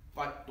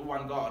 like the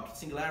one God,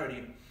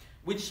 singularity,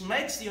 which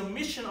makes the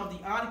omission of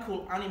the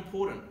article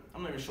unimportant.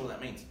 I'm not even sure what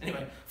that means.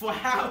 Anyway, for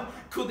how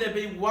could there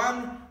be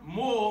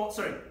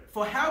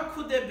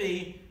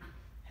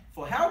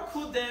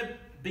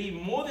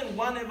more than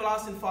one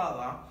everlasting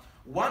Father,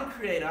 one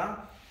Creator,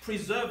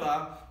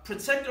 Preserver,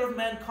 Protector of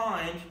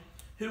mankind,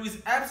 who is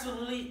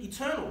absolutely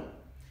eternal?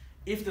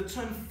 If the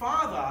term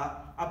Father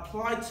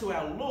applied to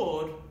our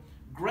Lord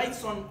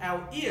grates on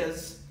our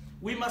ears,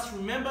 we must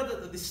remember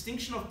that the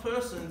distinction of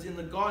persons in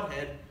the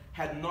Godhead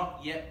had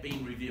not yet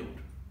been revealed.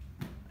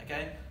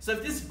 Okay? So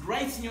if this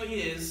grates in your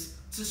ears,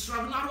 to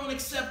struggle, no, I don't want to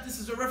accept this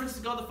as a reference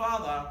to God the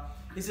Father,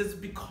 he says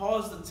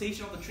because the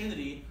teaching of the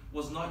Trinity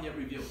was not yet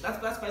revealed.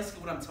 That's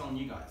basically what I'm telling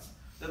you guys.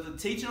 That the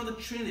teaching of the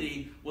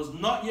Trinity was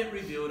not yet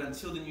revealed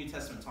until the New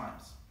Testament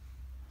times.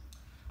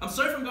 I'm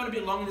sorry if I'm going to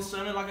be long in this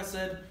sermon. Like I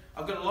said,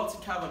 I've got a lot to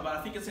cover, but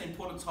I think it's an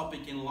important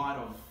topic in light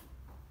of,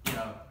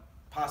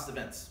 past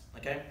events.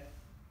 Okay?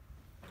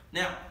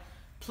 Now,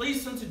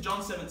 please turn to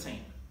John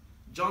 17.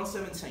 John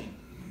 17.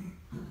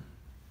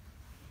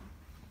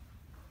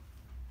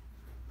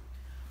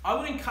 I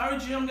would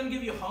encourage you, I'm going to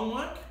give you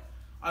homework.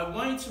 I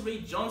want you to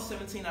read John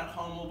 17 at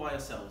home all by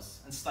yourselves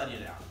and study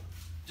it out.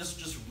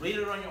 Just read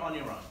it on your own,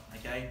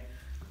 okay?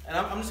 And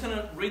I'm just going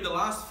to read the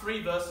last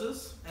 3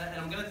 verses, and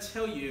I'm going to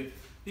tell you,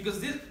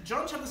 because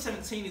John chapter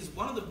 17 is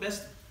one of the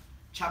best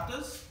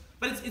chapters,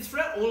 but it's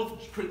throughout all of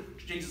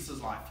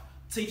Jesus' life,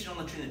 teaching on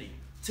the Trinity,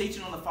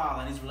 teaching on the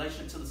Father and his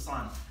relationship to the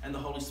Son and the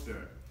Holy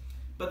Spirit.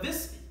 But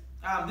this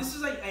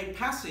is a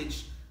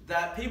passage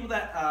that people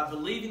that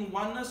believe in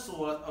oneness,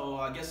 or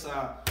I guess,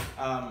 I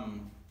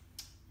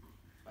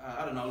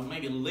don't know,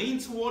 maybe lean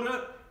toward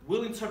it,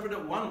 will interpret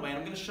it one way, and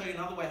I'm going to show you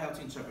another way how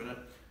to interpret it.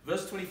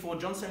 Verse 24,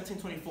 John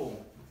 17:24.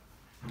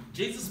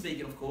 Jesus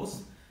speaking, of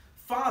course.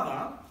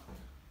 Father,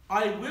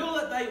 I will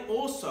that they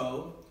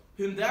also,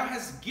 whom thou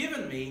hast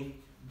given me,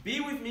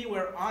 be with me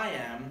where I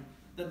am,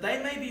 that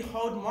they may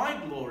behold my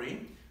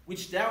glory,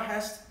 which thou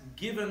hast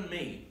given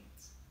me.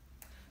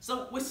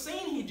 So we're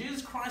seeing here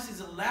Jesus Christ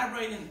is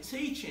elaborating and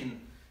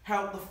teaching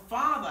how the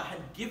Father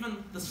had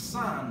given the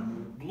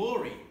Son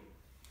glory.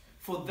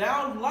 For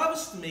thou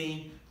lovest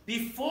me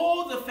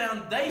before the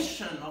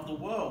foundation of the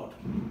world.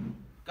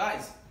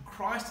 Guys,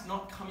 Christ did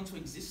not come into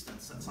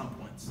existence at some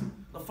points.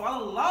 The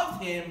Father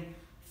loved him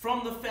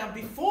from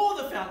before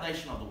the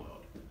foundation of the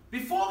world.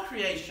 Before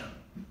creation.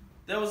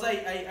 There was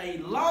a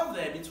love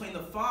there between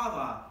the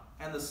Father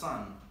and the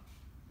Son.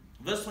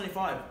 Verse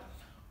 25.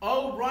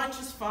 O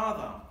righteous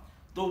Father,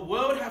 the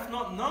world hath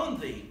not known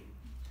thee,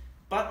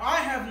 but I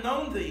have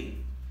known thee,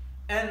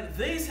 and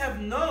these have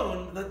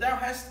known that thou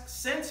hast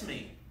sent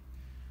me.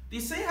 Do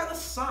you see how the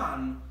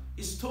Son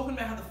is talking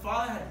about how the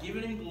Father had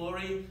given him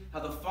glory, how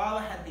the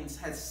Father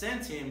had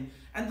sent him,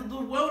 and that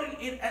the world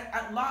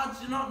at large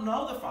did not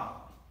know the Father?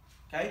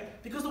 Okay?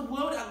 Because the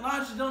world at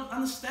large did not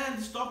understand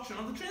this doctrine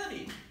of the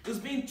Trinity. It was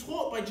being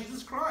taught by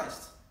Jesus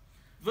Christ.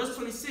 Verse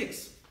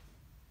 26.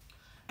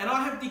 And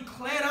I have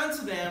declared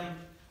unto them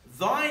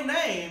thy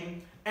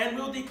name, and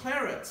will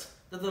declare it,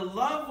 that the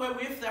love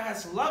wherewith thou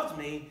hast loved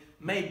me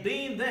may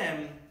be in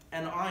them,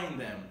 and I in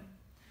them.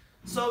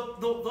 So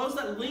those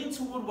that lean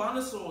toward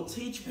oneness or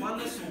teach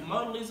oneness or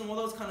modalism, all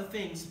those kind of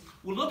things,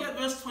 will look at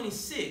verse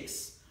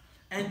 26,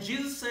 and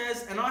Jesus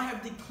says, and I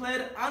have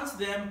declared unto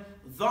them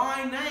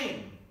thy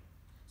name.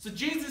 So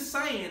Jesus is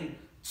saying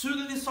to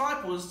the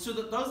disciples, to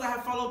those that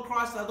have followed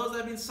Christ, those that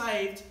have been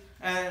saved,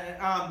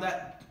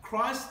 that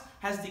Christ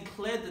has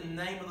declared the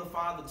name of the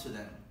Father to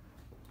them.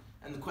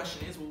 And the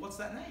question is, well, what's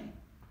that name?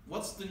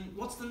 What's the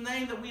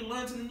name that we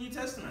learned in the New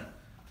Testament?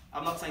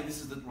 I'm not saying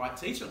this is the right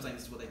teaching, I'm saying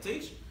this is what they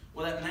teach.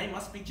 Well, that name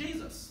must be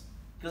Jesus.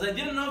 Because they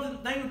didn't know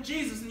the name of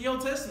Jesus in the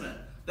Old Testament.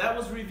 That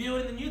was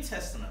revealed in the New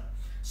Testament.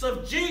 So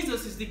if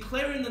Jesus is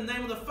declaring the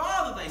name of the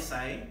Father, they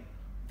say,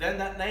 then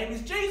that name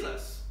is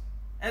Jesus.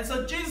 And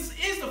so Jesus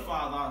is the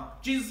Father,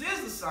 Jesus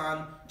is the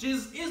Son,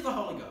 Jesus is the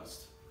Holy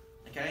Ghost.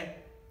 Okay?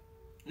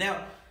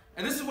 Now,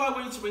 and this is why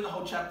we need to read the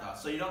whole chapter.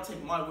 So you don't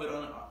take my word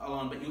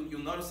alone, but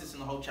you'll notice this in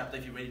the whole chapter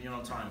if you read it in your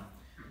own time.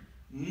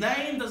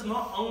 Name does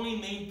not only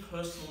mean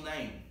personal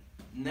name.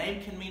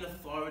 Name can mean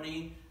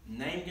authority.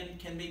 Name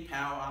can be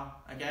power.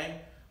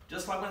 Okay?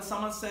 Just like when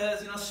someone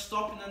says,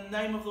 stop in the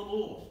name of the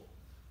Lord.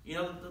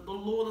 The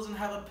Lord doesn't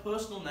have a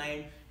personal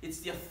name. It's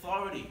the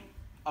authority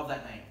of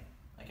that name.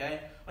 Okay?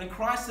 When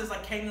Christ says,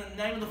 I came in the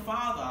name of the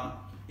Father,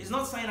 he's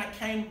not saying I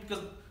came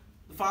because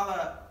the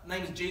Father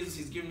names Jesus,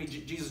 he's given me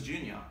Jesus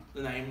Jr.,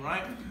 the name,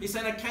 right? He's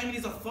saying I came in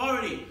his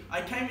authority.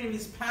 I came in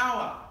his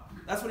power.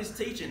 That's what he's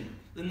teaching.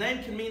 The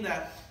name can mean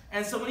that.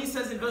 And so when he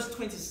says in verse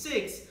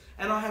 26,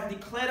 and I have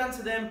declared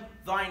unto them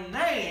thy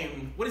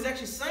name, what he's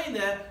actually saying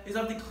there is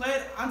I've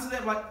declared unto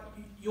them like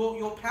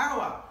your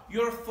power,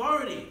 your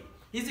authority.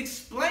 He's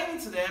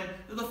explaining to them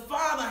that the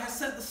Father has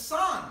sent the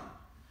Son.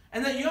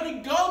 And that you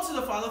only go to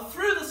the Father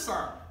through the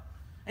Son.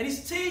 And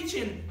he's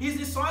teaching his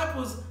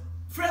disciples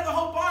throughout the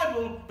whole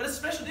Bible, but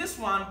especially this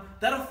one,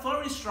 that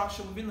authority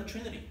structure within the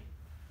Trinity.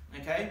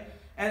 Okay?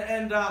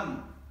 And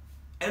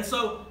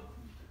so,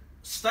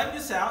 study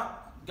this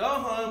out, go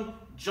home,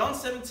 John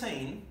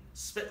 17,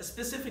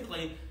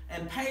 specifically,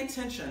 and pay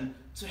attention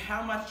to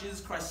how much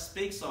Jesus Christ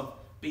speaks of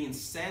being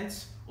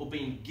sent or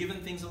being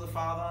given things of the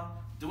Father,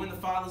 doing the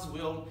Father's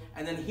will,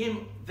 and then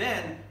him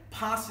then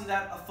passing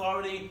that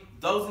authority,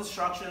 those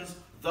instructions,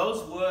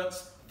 those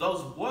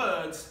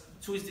words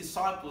to his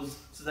disciples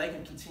so they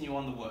can continue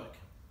on the work.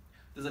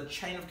 There's a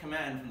chain of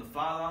command from the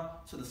Father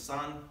to the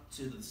Son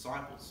to the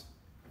disciples.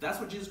 That's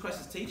what Jesus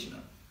Christ is teaching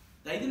them.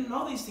 They didn't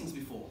know these things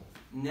before.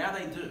 Now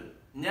they do.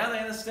 Now they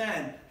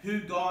understand who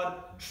God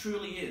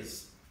truly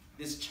is.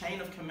 This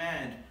chain of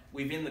command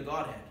within the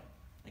Godhead.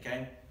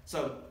 Okay?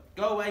 So,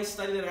 go away,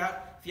 study that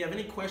out. If you have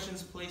any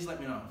questions, please let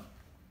me know.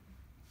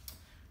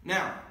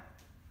 Now,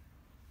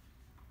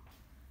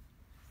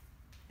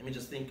 let me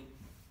just think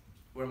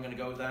where I'm going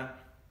to go with that.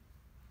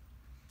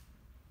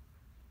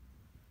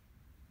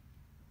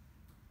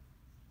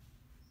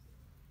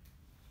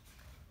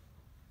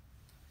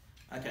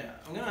 Okay,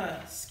 I'm going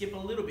to skip a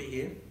little bit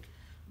here.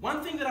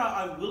 One thing that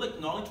I will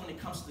acknowledge when it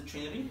comes to the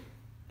Trinity,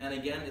 and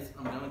again,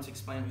 I'm going to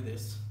explain with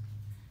this,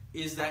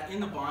 is that in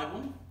the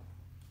Bible,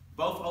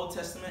 both Old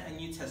Testament and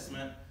New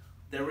Testament,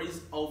 there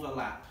is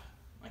overlap.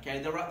 Okay,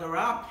 there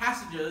are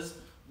passages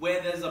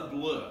where there's a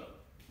blur.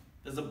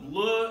 There's a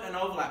blur and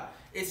overlap.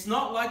 It's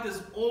not like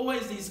there's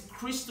always these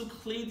crystal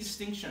clear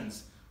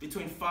distinctions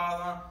between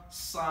Father,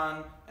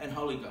 Son, and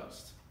Holy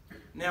Ghost.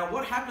 Now,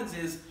 what happens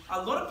is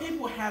a lot of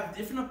people have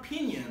different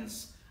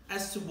opinions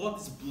as to what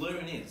this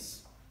blurring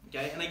is.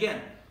 Okay, and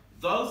again,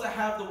 those that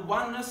have the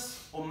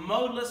oneness or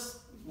modalist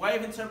way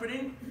of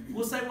interpreting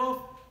will say,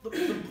 well,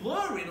 the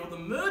blurring or the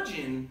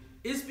merging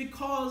is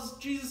because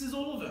Jesus is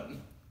all of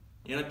them.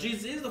 You know,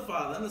 Jesus is the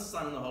Father and the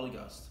Son and the Holy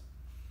Ghost.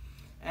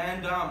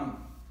 And a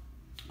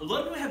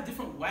lot of people have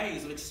different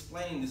ways of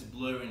explaining this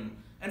blurring.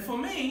 And for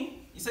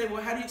me, you say,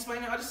 well, how do you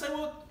explain it? I just say,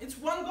 well, it's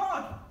one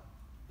God.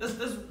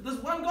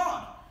 There's one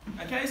God.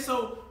 Okay,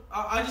 so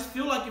I just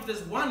feel like if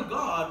there's one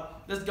God,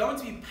 there's going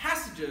to be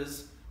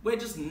passages where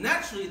just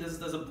naturally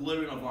there's a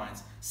blurring of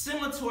lines.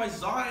 Similar to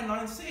Isaiah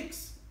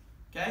 9:6.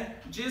 Okay,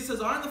 Jesus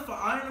says, I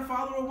and the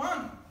Father are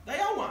one. They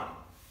are one.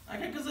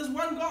 Okay, because there's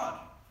one God.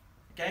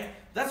 Okay,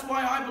 that's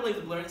why I believe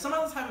the blurring. Some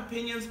others have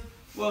opinions.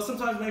 Well,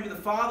 sometimes maybe the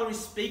Father is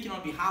speaking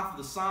on behalf of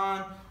the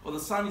Son, or the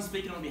Son is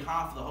speaking on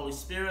behalf of the Holy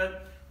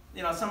Spirit.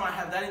 You know, some might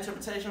have that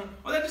interpretation,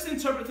 or they just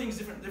interpret things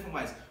different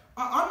ways.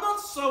 I'm not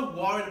so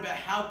worried about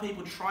how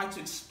people try to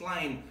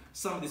explain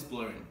some of this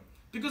blurring.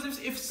 Because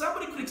if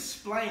somebody could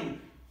explain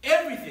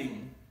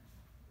everything,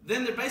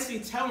 then they're basically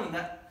telling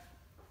that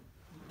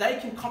they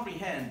can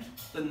comprehend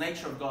the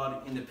nature of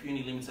God in their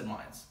puny, limited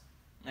minds.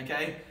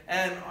 Okay?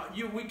 And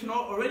we can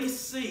already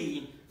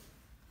see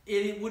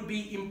it would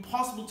be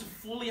impossible to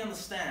fully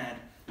understand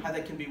how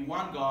there can be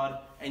one God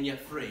and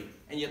yet three.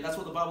 And yet that's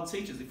what the Bible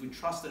teaches if we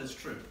trust it as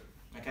true.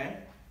 Okay?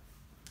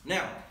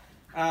 Now,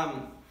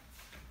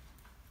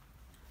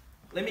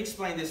 let me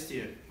explain this to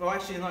you. Well,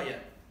 actually, not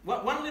yet.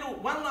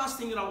 One last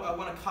thing that I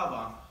want to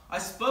cover. I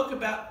spoke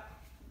about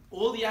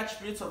all the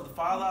attributes of the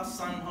Father,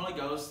 Son, and Holy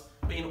Ghost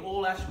being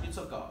all attributes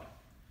of God.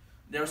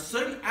 There are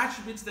certain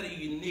attributes that are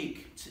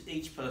unique to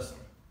each person.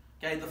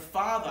 Okay, the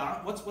Father,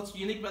 what's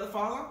unique about the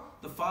Father?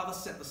 The Father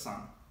sent the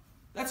Son.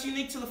 That's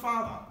unique to the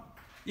Father.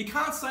 You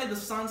can't say the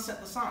Son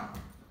sent the Son.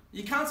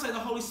 You can't say the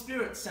Holy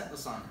Spirit sent the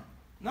Son.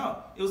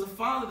 No, it was the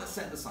Father that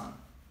sent the Son.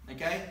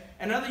 Okay?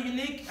 Another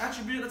unique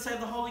attribute, let's say, of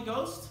the Holy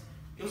Ghost,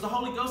 it was the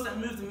Holy Ghost that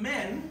moved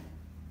men,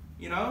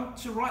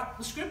 to write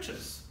the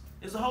Scriptures.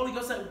 It was the Holy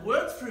Ghost that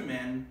worked through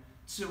men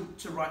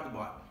to write the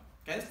Bible.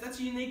 Okay?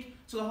 That's unique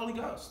to the Holy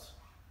Ghost.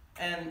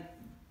 And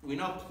we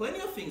know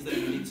plenty of things that are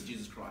unique to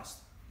Jesus Christ.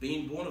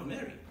 Being born of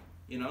Mary,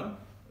 being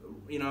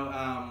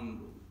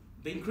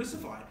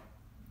crucified,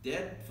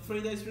 dead for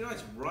 3 days, 3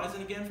 nights,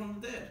 rising again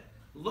from the dead.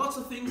 Lots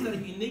of things that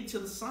are unique to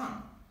the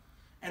Son.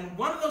 And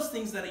one of those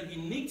things that are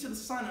unique to the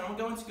Son, and I'm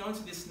going to go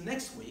into this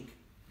next week,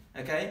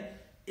 okay,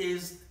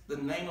 is the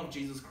name of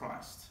Jesus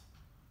Christ.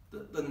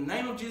 The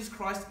name of Jesus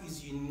Christ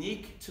is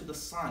unique to the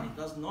Son. It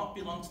does not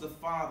belong to the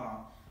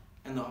Father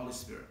and the Holy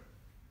Spirit.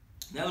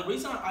 Now, the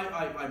reason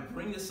I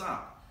bring this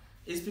up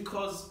is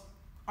because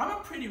I'm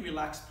a pretty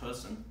relaxed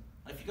person.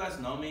 If you guys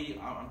know me,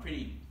 I'm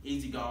pretty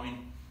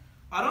easygoing.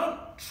 I don't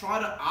try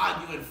to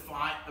argue and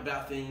fight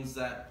about things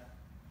that,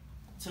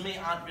 to me,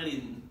 aren't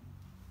really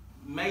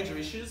major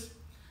issues.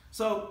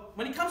 So,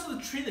 when it comes to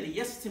the Trinity,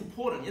 yes, it's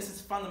important. Yes,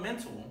 it's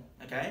fundamental,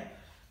 okay?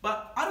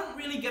 But I don't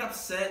really get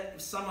upset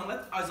if someone,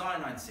 like Isaiah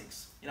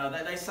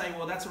 9:6, they say,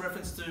 well, that's a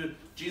reference to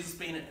Jesus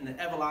being an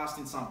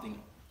everlasting something.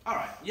 All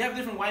right, you have a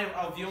different way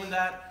of viewing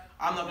that.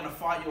 I'm not going to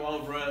fight you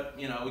over it.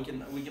 We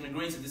can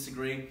agree to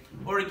disagree.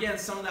 Or again,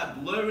 some of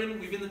that blurring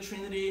within the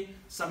Trinity,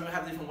 some people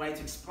have a different way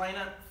to explain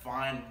it.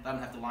 Fine, doesn't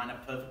have to line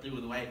up perfectly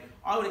with the way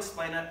I would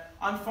explain it.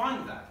 I'm fine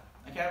with that.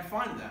 Okay, I'm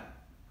fine with that.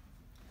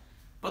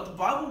 But the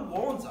Bible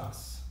warns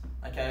us,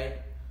 okay,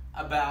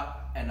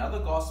 about another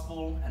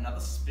gospel, another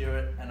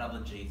spirit, another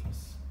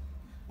Jesus.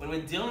 When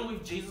we're dealing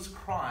with Jesus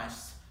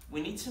Christ,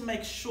 we need to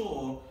make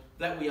sure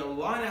that we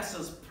align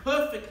ourselves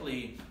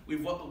perfectly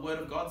with what the Word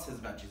of God says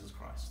about Jesus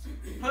Christ.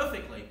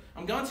 Perfectly.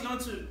 I'm going to go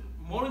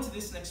more into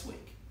this next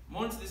week.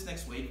 But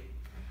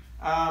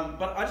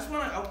I just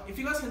want to, if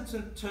you guys can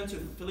turn to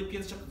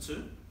Philippians chapter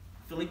 2.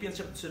 Philippians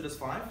chapter 2 verse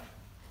 5.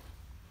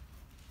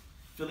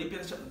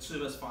 Philippians chapter 2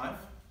 verse 5.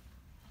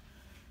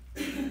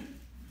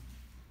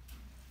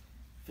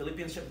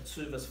 Philippians chapter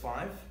 2 verse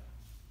 5.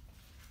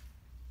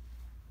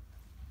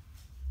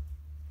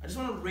 I just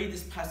want to read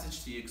this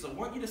passage to you because I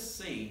want you to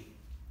see.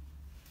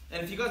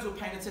 And if you guys were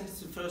paying attention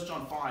to 1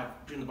 John 5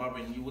 during the Bible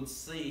reading, you would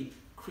see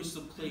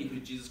crystal clear who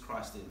Jesus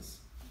Christ is.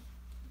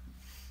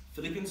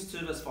 Philippians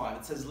 2 verse 5,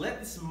 it says, "Let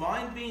this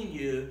mind be in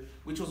you,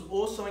 which was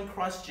also in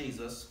Christ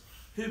Jesus,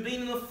 who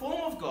being in the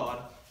form of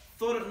God,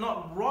 thought it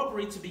not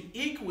robbery to be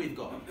equal with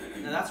God."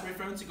 Now that's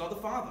referring to God the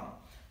Father.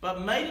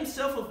 "But made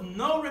himself of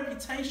no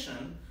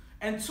reputation,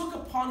 and took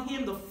upon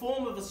him the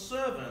form of a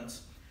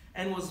servant,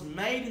 and was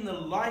made in the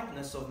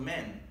likeness of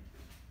men.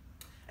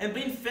 And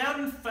being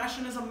found in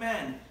fashion as a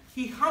man,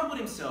 he humbled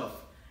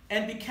himself,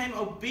 and became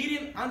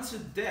obedient unto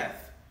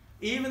death,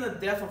 even the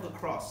death of the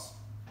cross.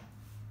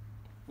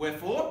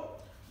 Wherefore,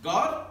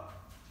 God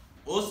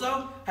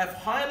also hath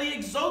highly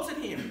exalted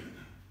him."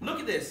 Look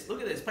at this.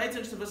 Pay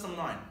attention to verse number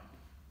 9.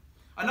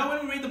 I know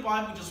when we read the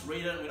Bible, we just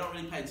read it and we don't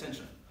really pay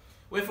attention.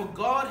 Wherefore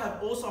God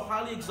hath also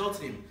highly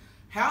exalted him.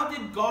 How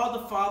did God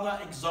the Father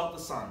exalt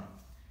the Son?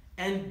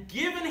 And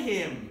given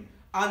him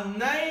a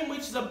name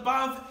which is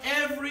above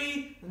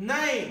every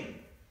name,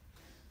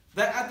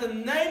 that at the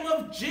name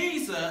of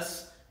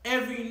Jesus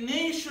every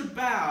knee should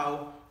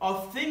bow,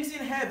 of things in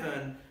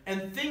heaven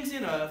and things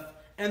in earth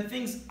and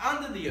things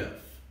under the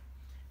earth,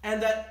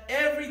 and that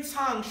every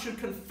tongue should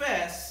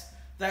confess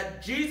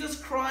that Jesus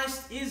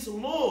Christ is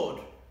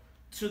Lord,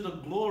 to the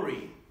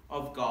glory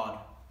of God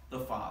the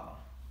Father.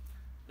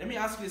 Let me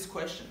ask you this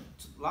question.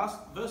 Last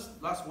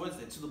words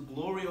there. To the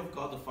glory of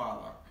God the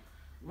Father.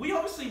 We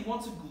obviously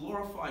want to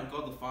glorify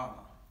God the Father.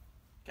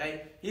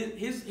 Okay?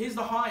 He's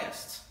the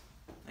highest.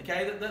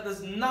 Okay?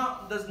 There's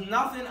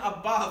nothing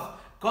above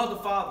God the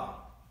Father.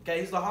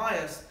 Okay? He's the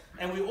highest.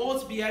 And we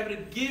ought to be able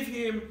to give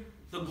him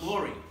the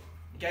glory.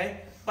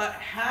 Okay? But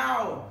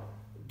how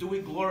do we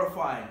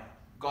glorify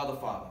God the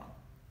Father?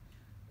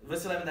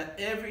 Verse 11, that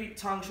every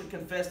tongue should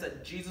confess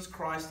that Jesus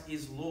Christ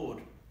is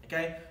Lord.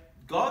 Okay?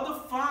 God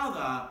the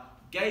Father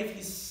gave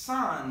his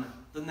Son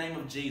the name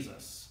of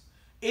Jesus.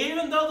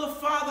 Even though the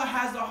Father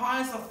has the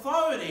highest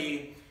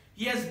authority,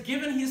 he has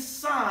given his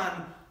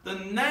Son the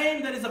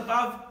name that is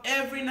above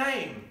every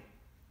name.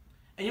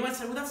 And you might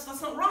say, well, that's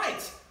not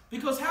right.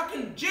 Because how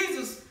can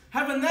Jesus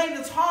have a name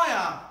that's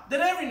higher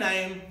than every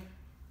name?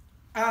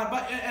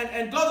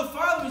 And God the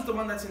Father is the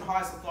one that's in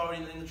highest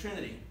authority in the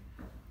Trinity.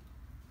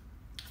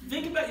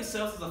 Think about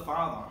yourself as a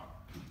father.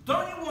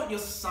 Don't you want your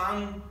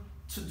son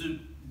to do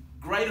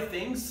greater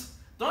things?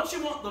 Don't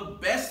you want the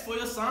best for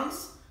your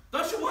sons?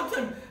 Don't you want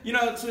them,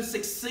 to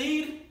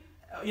succeed,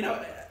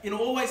 in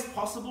all ways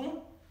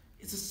possible?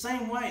 It's the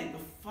same way.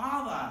 The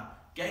Father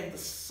gave the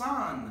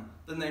Son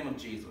the name of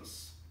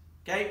Jesus.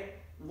 Okay?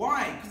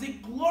 Why? Because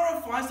it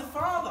glorifies the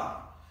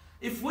Father.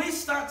 If we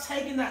start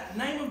taking that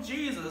name of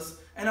Jesus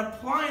and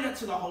applying it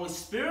to the Holy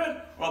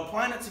Spirit or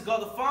applying it to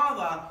God the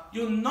Father,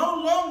 you're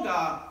no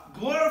longer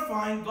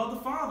glorifying God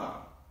the Father.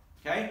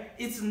 Okay?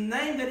 It's a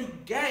name that he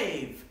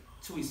gave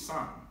to his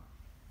Son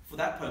for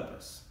that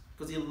purpose,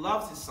 because he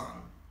loves his Son,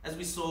 as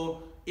we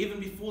saw even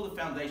before the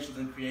foundations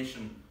and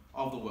creation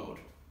of the world.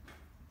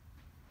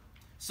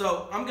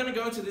 So I'm going to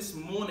go into this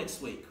more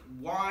next week,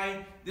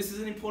 why this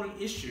is an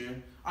important issue.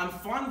 I'm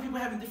finding people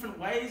having different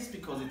ways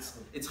because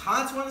it's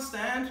hard to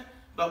understand,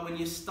 but when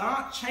you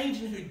start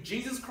changing who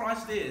Jesus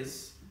Christ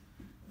is,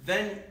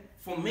 then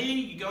for me,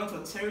 you go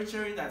into a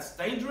territory that's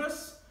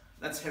dangerous,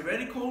 that's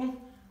heretical,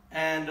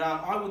 and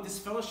I would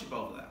disfellowship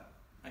over that.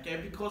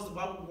 Okay, because the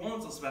Bible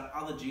warns us about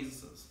other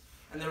Jesuses.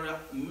 And there are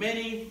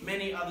many,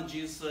 many other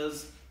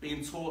Jesuses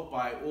being taught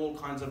by all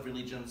kinds of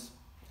religions.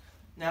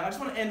 Now, I just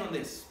want to end on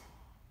this,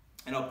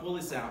 and I'll pull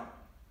this out.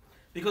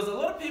 Because a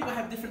lot of people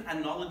have different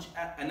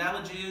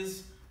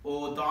analogies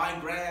or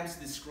diagrams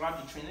to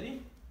describe the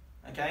Trinity.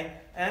 Okay,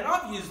 and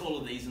I've used all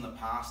of these in the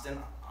past, and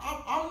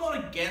I'm not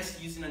against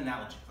using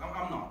analogies.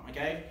 I'm not,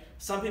 okay?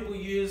 Some people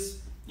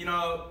use,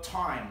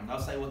 time. They'll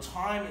say, well,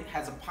 time, it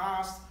has a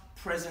past,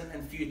 present,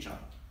 and future.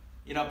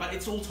 But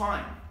it's all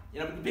time.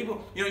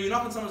 People, you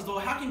knock on someone's door,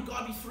 how can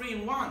God be 3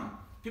 in 1?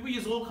 People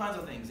use all kinds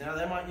of things. They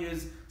might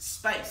use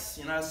space.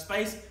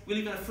 Space, we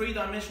live in a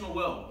 3-dimensional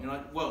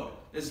world.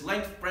 There's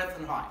length, breadth,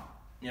 and height.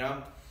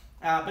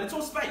 But it's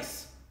all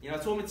space.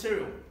 It's all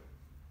material.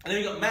 And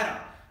then you've got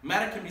matter.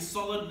 Matter can be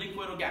solid,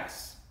 liquid, or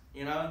gas.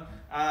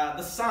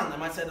 The sun, they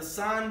might say the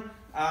sun,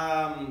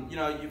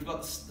 you've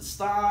got the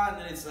star,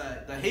 and then it's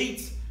the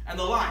heat and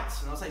the light.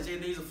 And I'll say,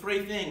 these are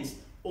 3 things,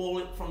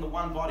 all from the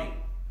one body.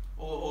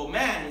 Or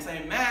man, you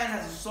say man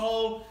has a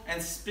soul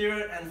and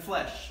spirit and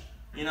flesh.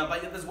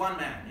 But there's one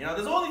man.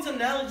 There's all these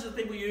analogies that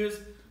people use.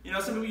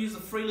 Some people use the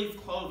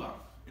 3-leaf clover.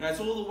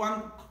 It's all the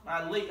one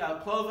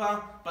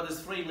clover, but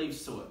there's 3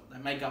 leaves to it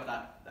that make up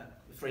that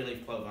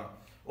 3-leaf clover.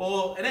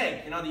 Or an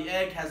egg. The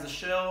egg has the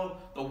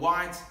shell, the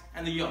white,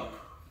 and the yolk.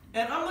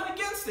 And I'm not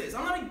against this.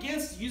 I'm not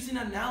against using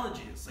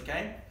analogies,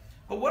 okay?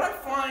 But what I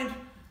find,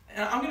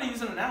 and I'm going to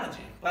use an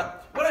analogy,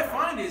 but what I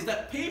find is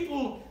that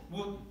people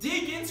will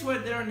dig into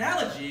their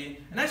analogy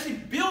and actually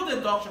build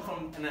their doctrine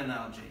from an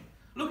analogy.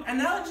 Look,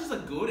 analogies are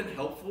good and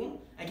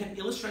helpful and can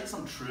illustrate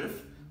some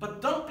truth,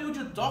 but don't build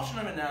your doctrine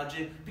on an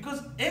analogy,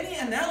 because any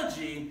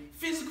analogy,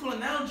 physical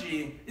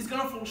analogy, is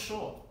going to fall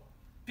short.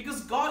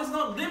 Because God is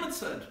not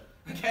limited,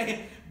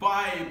 okay,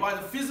 by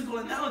the physical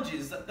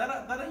analogies that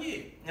are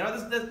here.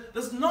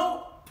 There's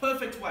no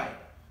perfect way.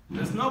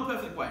 There's no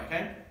perfect way,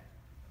 okay?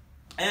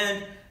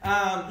 And,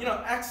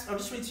 Acts, I'll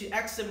just read to you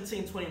Acts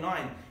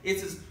 17:29.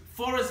 It says,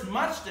 for as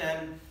much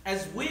then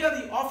as we are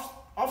the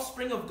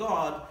offspring of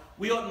God,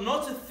 we ought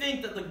not to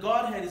think that the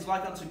Godhead is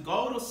like unto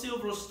gold or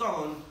silver or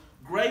stone,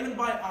 graven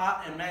by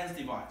art and man's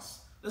device.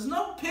 There's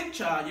no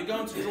picture you're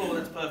going to draw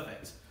that's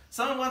perfect.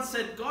 Someone once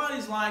said God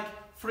is like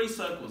 3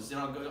 circles.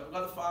 You've got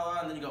the Father,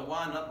 and then you've got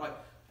one,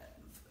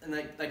 and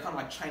they kind of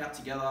like chain up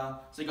together.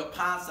 So you've got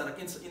parts that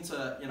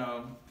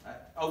are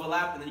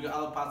overlap, and then you've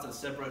got other parts that are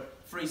separate,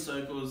 3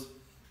 circles.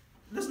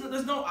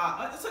 There's no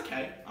art. It's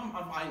okay.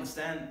 I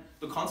understand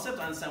the concept.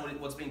 I understand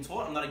what's being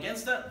taught. I'm not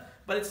against it.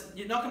 but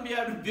you're not going to be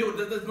able to build.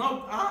 There's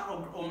no art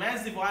or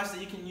man's device that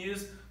you can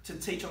use to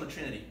teach on the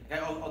Trinity, okay,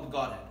 or the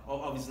Godhead, or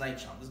of His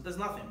nature. There's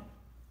nothing.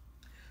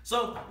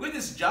 So with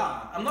this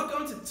jar, I'm not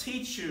going to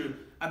teach you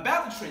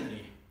about the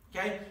Trinity,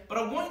 okay, but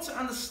I want you to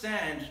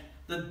understand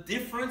the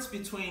difference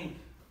between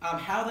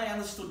how they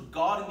understood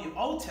God in the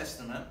Old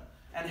Testament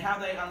and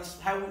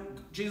how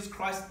Jesus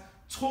Christ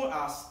taught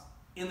us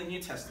in the New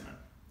Testament.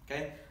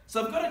 Okay,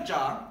 so I've got a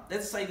jar.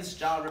 Let's say this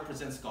jar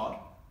represents God.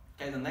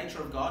 Okay, the nature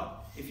of God,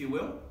 if you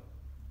will.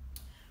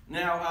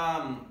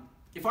 Now,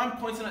 if I'm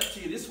pointing it to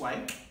you this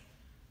way,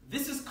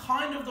 this is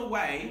kind of the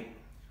way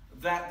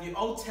that the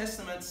Old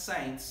Testament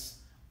saints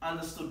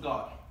understood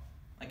God.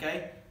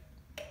 Okay,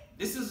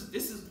 this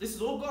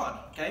is all God.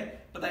 Okay,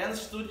 but they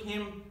understood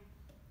Him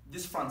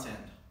this front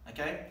end.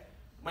 Okay,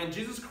 when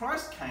Jesus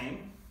Christ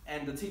came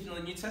and the teaching of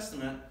the New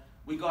Testament,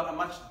 we got a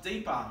much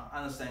deeper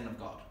understanding of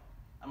God.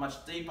 A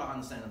much deeper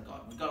understanding of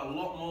God. We've got a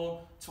lot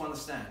more to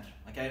understand.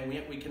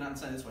 Okay, we can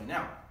understand this way.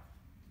 Now,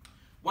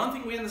 one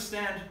thing we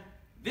understand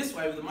this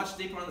way with a much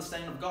deeper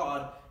understanding of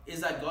God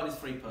is that God is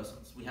three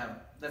persons.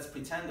 Let's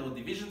pretend there were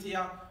divisions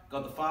here: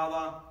 God the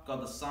Father,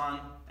 God the Son,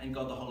 and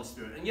God the Holy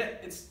Spirit. And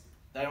yet,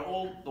 they are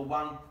all the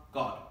one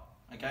God.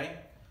 Okay.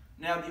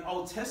 Now, the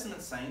Old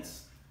Testament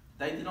saints,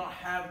 they did not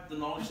have the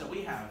knowledge that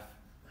we have,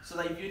 so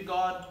they viewed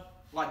God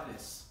like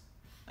this.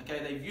 Okay,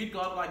 they viewed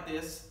God like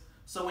this.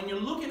 So when you're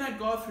looking at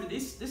God through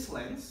this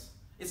lens,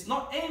 it's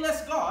not any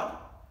less God,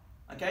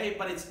 okay,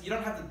 but you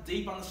don't have the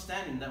deep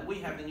understanding that we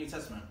have in the New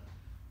Testament.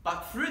 But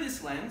through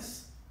this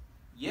lens,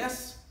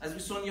 yes, as we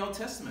saw in the Old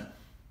Testament,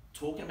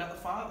 talking about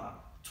the Father,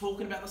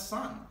 talking about the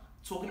Son,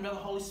 talking about the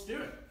Holy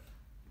Spirit,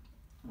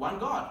 one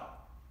God,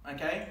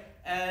 okay,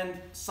 and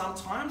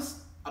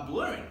sometimes a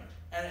blurring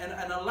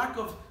and a lack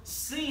of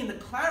seeing the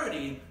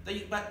clarity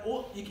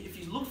if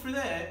you look through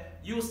there,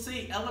 you will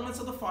see elements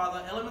of the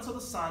Father, elements of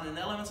the Son, and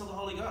elements of the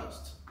Holy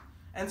Ghost.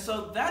 And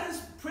so that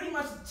is pretty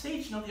much the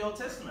teaching of the Old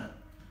Testament.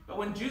 But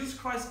when Jesus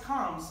Christ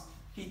comes,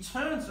 He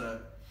turns it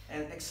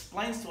and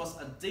explains to us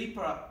a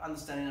deeper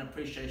understanding and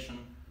appreciation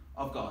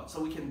of God. So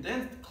we can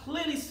then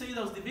clearly see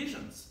those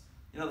divisions.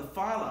 The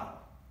Father,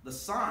 the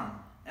Son,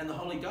 and the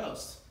Holy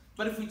Ghost.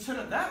 But if we turn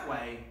it that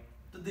way,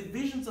 the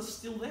divisions are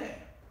still there.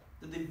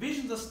 The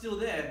divisions are still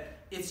there.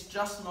 It's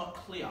just not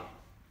clear.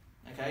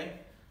 Okay?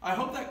 I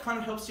hope that kind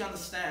of helps you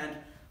understand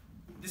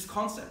this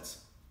concept.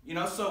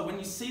 So when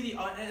you see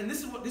and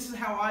this is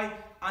how I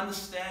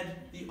understand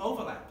the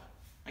overlap.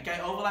 Okay,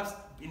 overlaps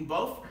in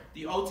both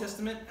the Old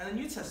Testament and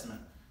the New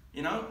Testament.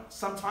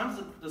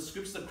 Sometimes the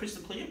scriptures are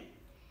crystal clear,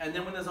 and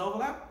then when there's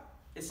overlap,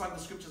 it's like the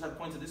scriptures have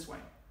pointed this way.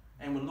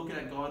 And we're looking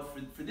at God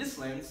through this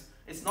lens.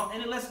 It's not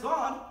any less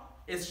God.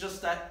 It's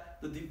just that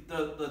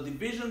the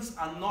divisions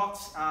are not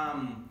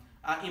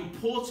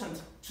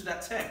important to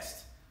that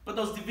text. But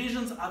those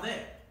divisions are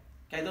there.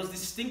 Okay, those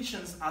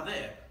distinctions are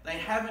there. They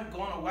haven't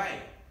gone away.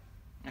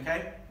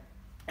 Okay?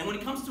 And when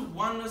it comes to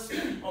oneness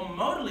or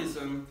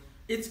modalism,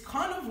 it's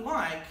kind of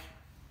like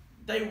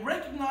they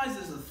recognize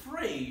there's a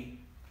three,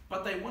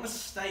 but they want to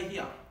stay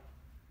here.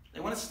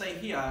 They want to stay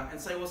here and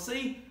say, well,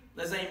 see,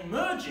 there's a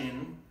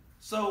merging,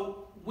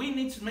 so we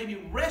need to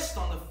maybe rest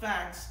on the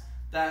fact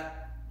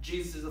that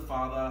Jesus is the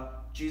Father,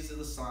 Jesus is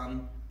the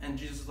Son, and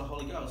Jesus is the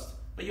Holy Ghost.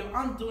 But you're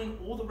undoing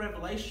all the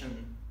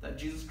revelation that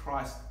Jesus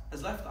Christ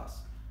has left us.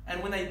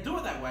 And when they do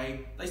it that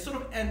way, they sort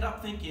of end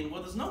up thinking,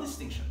 well, there's no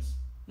distinctions.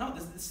 No,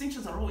 the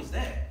distinctions are always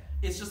there.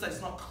 It's just that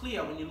it's not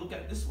clear when you look at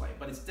it this way,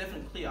 but it's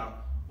definitely clear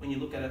when you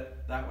look at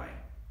it that way.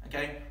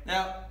 Okay?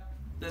 Now,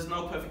 there's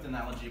no perfect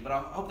analogy, but I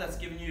hope that's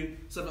given you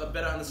sort of a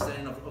better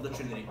understanding of the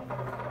Trinity.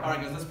 All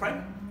right, guys, let's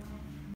pray.